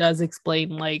he does explain,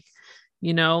 like,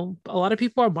 a lot of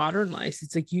people are modernized.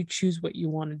 It's like you choose what you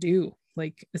want to do.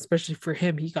 Like, especially for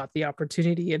him, he got the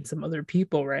opportunity, and some other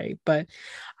people, right? But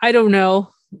I don't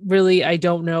know. Really, I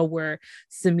don't know where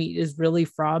Samit is really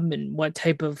from and what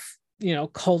type of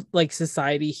cult, like,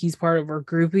 society he's part of, or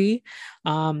groupie.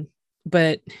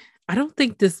 But I don't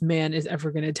think this man is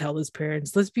ever going to tell his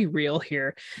parents. Let's be real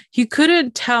here. He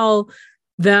couldn't tell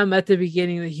them at the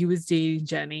beginning that he was dating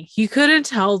Jenny. He couldn't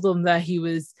tell them that he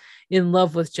was in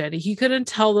love with Jenny. He couldn't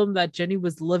tell them that Jenny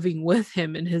was living with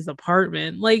him in his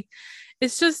apartment. Like,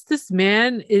 it's just, this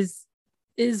man is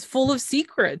full of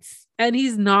secrets, and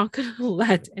he's not going to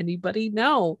let anybody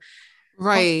know. Oh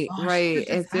Right, gosh, what a right.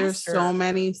 There's so disaster.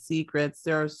 many secrets.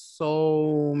 There are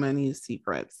so many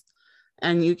secrets.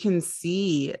 And you can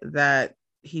see that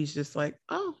he's just like,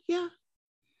 oh, yeah.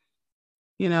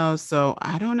 So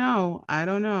I don't know. I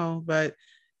don't know. But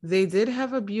they did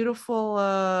have a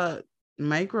beautiful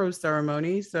micro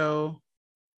ceremony. So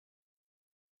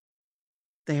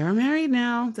they are married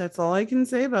now. That's all I can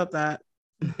say about that.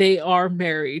 They are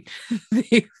married.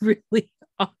 They really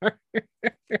are.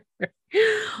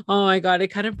 Oh my god, it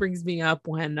kind of brings me up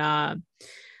when an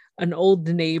old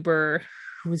neighbor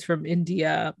who was from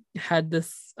India had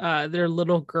this their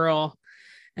little girl,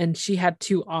 and she had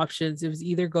two options. It was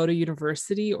either go to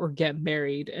university or get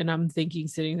married. And I'm thinking,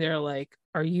 sitting there, like,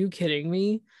 are you kidding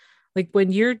me? Like,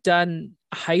 when you're done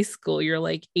high school, you're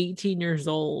like 18 years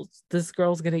old. This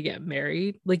girl's gonna get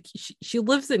married. Like, she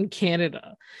lives in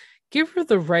Canada. Give her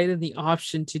the right and the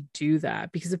option to do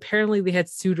that, because apparently they had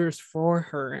suitors for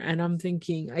her. And I'm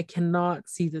thinking, I cannot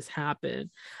see this happen.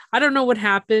 I don't know what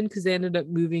happened, because they ended up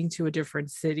moving to a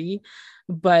different city,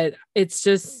 but it's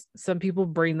just, some people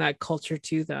bring that culture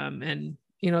to them. And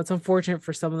it's unfortunate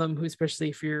for some of them, who, especially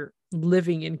if you're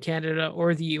living in Canada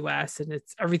or the US, and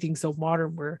it's everything so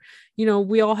modern, where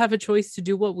we all have a choice to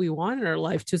do what we want in our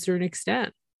life to a certain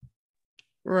extent.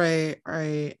 Right,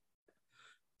 right.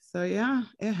 So yeah,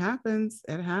 it happens.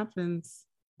 It happens.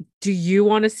 Do you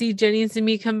want to see Jenny and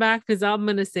Simi come back? Because I'm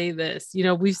going to say this,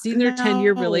 we've seen their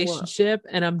 10-year No, relationship,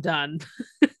 and I'm done.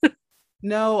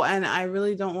 no, and I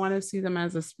really don't want to see them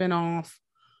as a spinoff.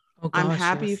 Oh I'm gosh,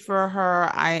 happy yes. for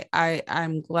her.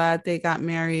 I'm glad they got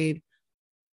married.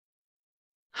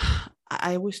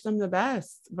 I wish them the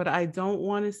best, but I don't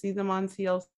want to see them on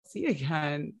TLC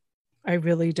again. I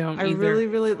really don't I either. really,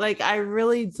 really I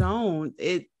really don't.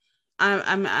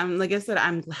 I'm like I said,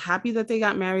 I'm happy that they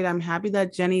got married. I'm happy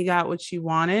that Jenny got what she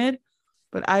wanted,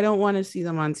 but I don't want to see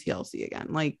them on TLC again.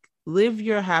 Like, live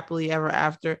your happily ever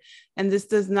after. And this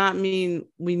does not mean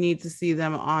we need to see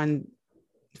them on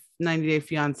 90 Day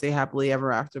Fiance happily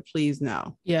ever after. Please,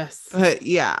 no. Yes. But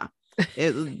yeah,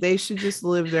 they should just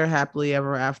live their happily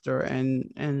ever after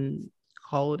and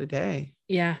call it a day.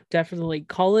 Yeah, definitely.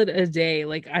 Call it a day.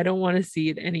 Like, I don't want to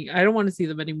see I don't want to see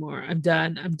them anymore. I'm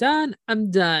done. I'm done.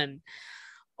 I'm done.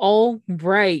 All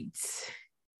right.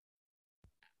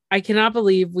 I cannot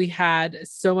believe we had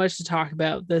so much to talk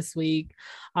about this week.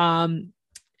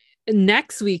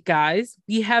 Next week, guys,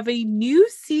 we have a new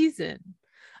season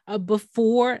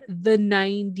before the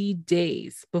 90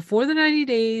 days. Before the 90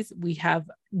 days, we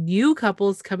have new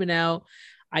couples coming out.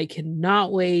 I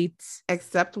cannot wait.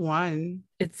 Except one.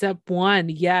 Except one,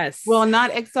 yes. Well,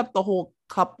 not except the whole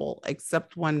couple,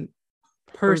 except one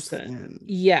person.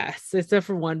 Yes, except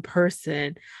for one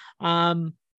person.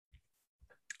 Oh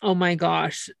my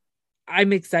gosh.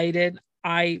 I'm excited.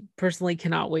 I personally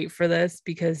cannot wait for this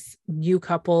because new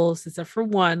couples, except for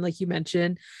one, like you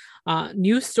mentioned,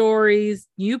 new stories,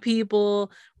 new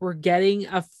people. We're getting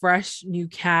a fresh new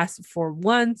cast for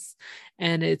once,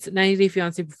 and it's 90 Day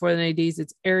Fiance Before the 90 Days.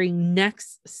 It's airing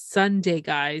next Sunday,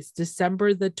 guys,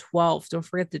 December the 12th. Don't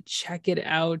forget to check it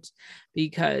out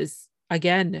because,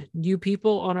 again, new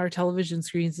people on our television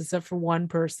screens, except for one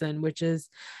person, which is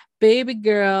baby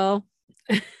girl.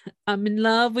 I'm in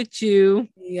love with you.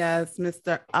 Yes,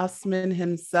 Mr. Usman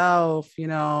himself, you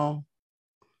know.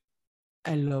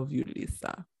 I love you,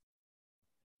 Lisa.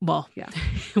 Well, yeah,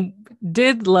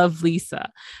 did love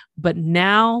Lisa, but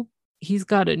now he's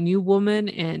got a new woman,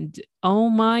 and oh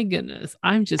my goodness,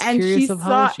 I'm just curious of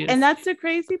how she is. And that's the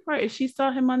crazy part is she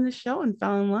saw him on the show and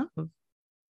fell in love.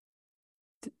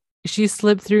 She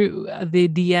slipped through the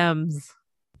DMs.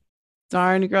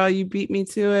 Darn, girl, you beat me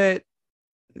to it.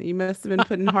 You must have been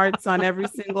putting hearts on every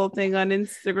single thing on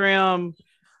Instagram.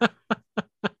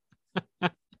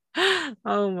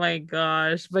 Oh my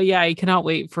gosh. But yeah, I cannot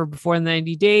wait for Before the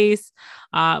 90 Days.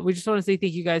 We just want to say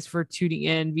thank you guys for tuning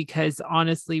in because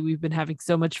honestly, we've been having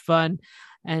so much fun.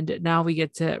 And now we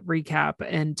get to recap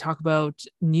and talk about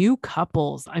new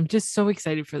couples. I'm just so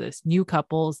excited for this. New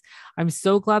couples. I'm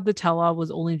so glad the tell-all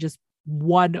was only just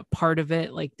one part of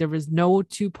it. Like there was no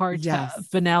two-part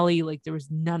finale. Like there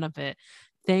was none of it.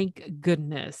 Thank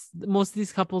goodness. Most of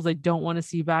these couples I don't want to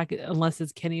see back unless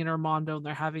it's Kenny and Armando and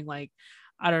they're having like,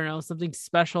 I don't know, something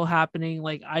special happening.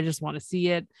 Like I just want to see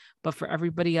it. But for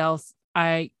everybody else,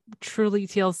 I truly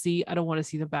TLC, I don't want to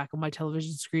see the back of my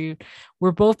television screen. We're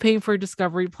both paying for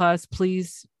Discovery Plus.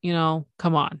 Please, you know,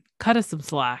 come on, cut us some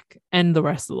slack and the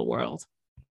rest of the world.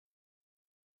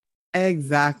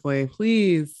 Exactly.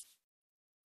 Please.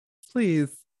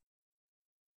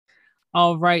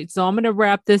 All right, so I'm going to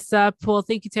wrap this up. Well,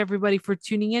 thank you to everybody for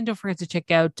tuning in. Don't forget to check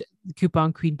out the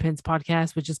Coupon Queen Pins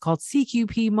podcast, which is called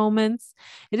CQP Moments.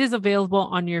 It is available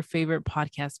on your favorite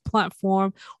podcast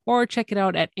platform, or check it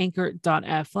out at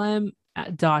anchor.fm.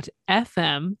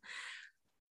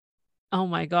 Oh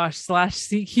my gosh,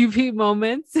 /CQP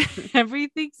Moments.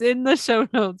 Everything's in the show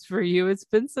notes for you. It's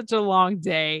been such a long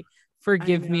day.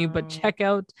 Forgive me, but check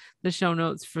out the show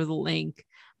notes for the link.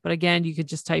 But again, you could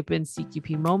just type in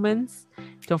CQP Moments.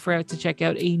 Don't forget to check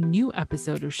out a new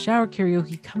episode of Shower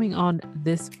Karaoke coming on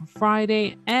this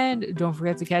Friday. And don't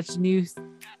forget to catch the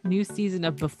new season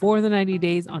of Before the 90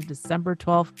 Days on December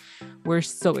 12th. We're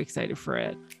so excited for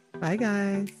it. Bye,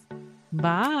 guys.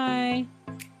 Bye.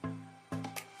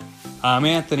 I'm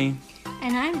Anthony.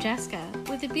 And I'm Jessica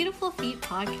with the Beautiful Feet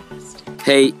podcast.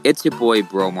 Hey, it's your boy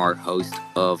Bromar, host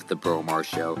of The Bromar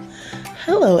Show.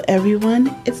 Hello,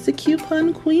 everyone. It's the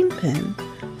Coupon Queen Pin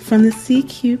from the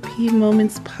CQP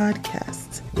Moments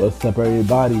podcast. What's up,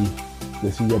 everybody?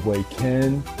 This is your boy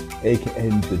Ken, aka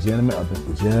the Gentleman of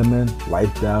the Gentleman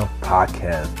Lifestyle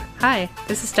Podcast. Hi,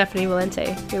 this is Stephanie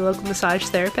Valente, your local massage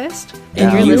therapist.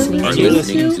 And you're listening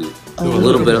to a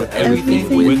little bit of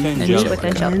everything with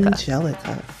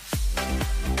Angelica.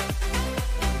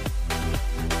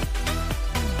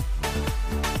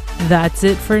 That's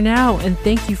it for now, and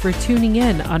thank you for tuning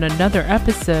in on another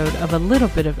episode of A Little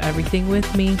Bit of Everything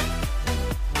with me.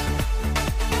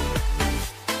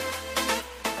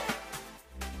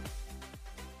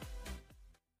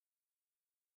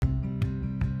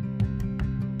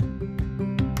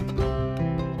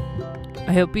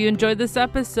 I hope you enjoyed this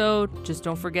episode. Just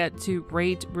don't forget to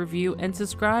rate, review, and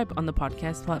subscribe on the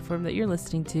podcast platform that you're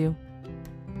listening to.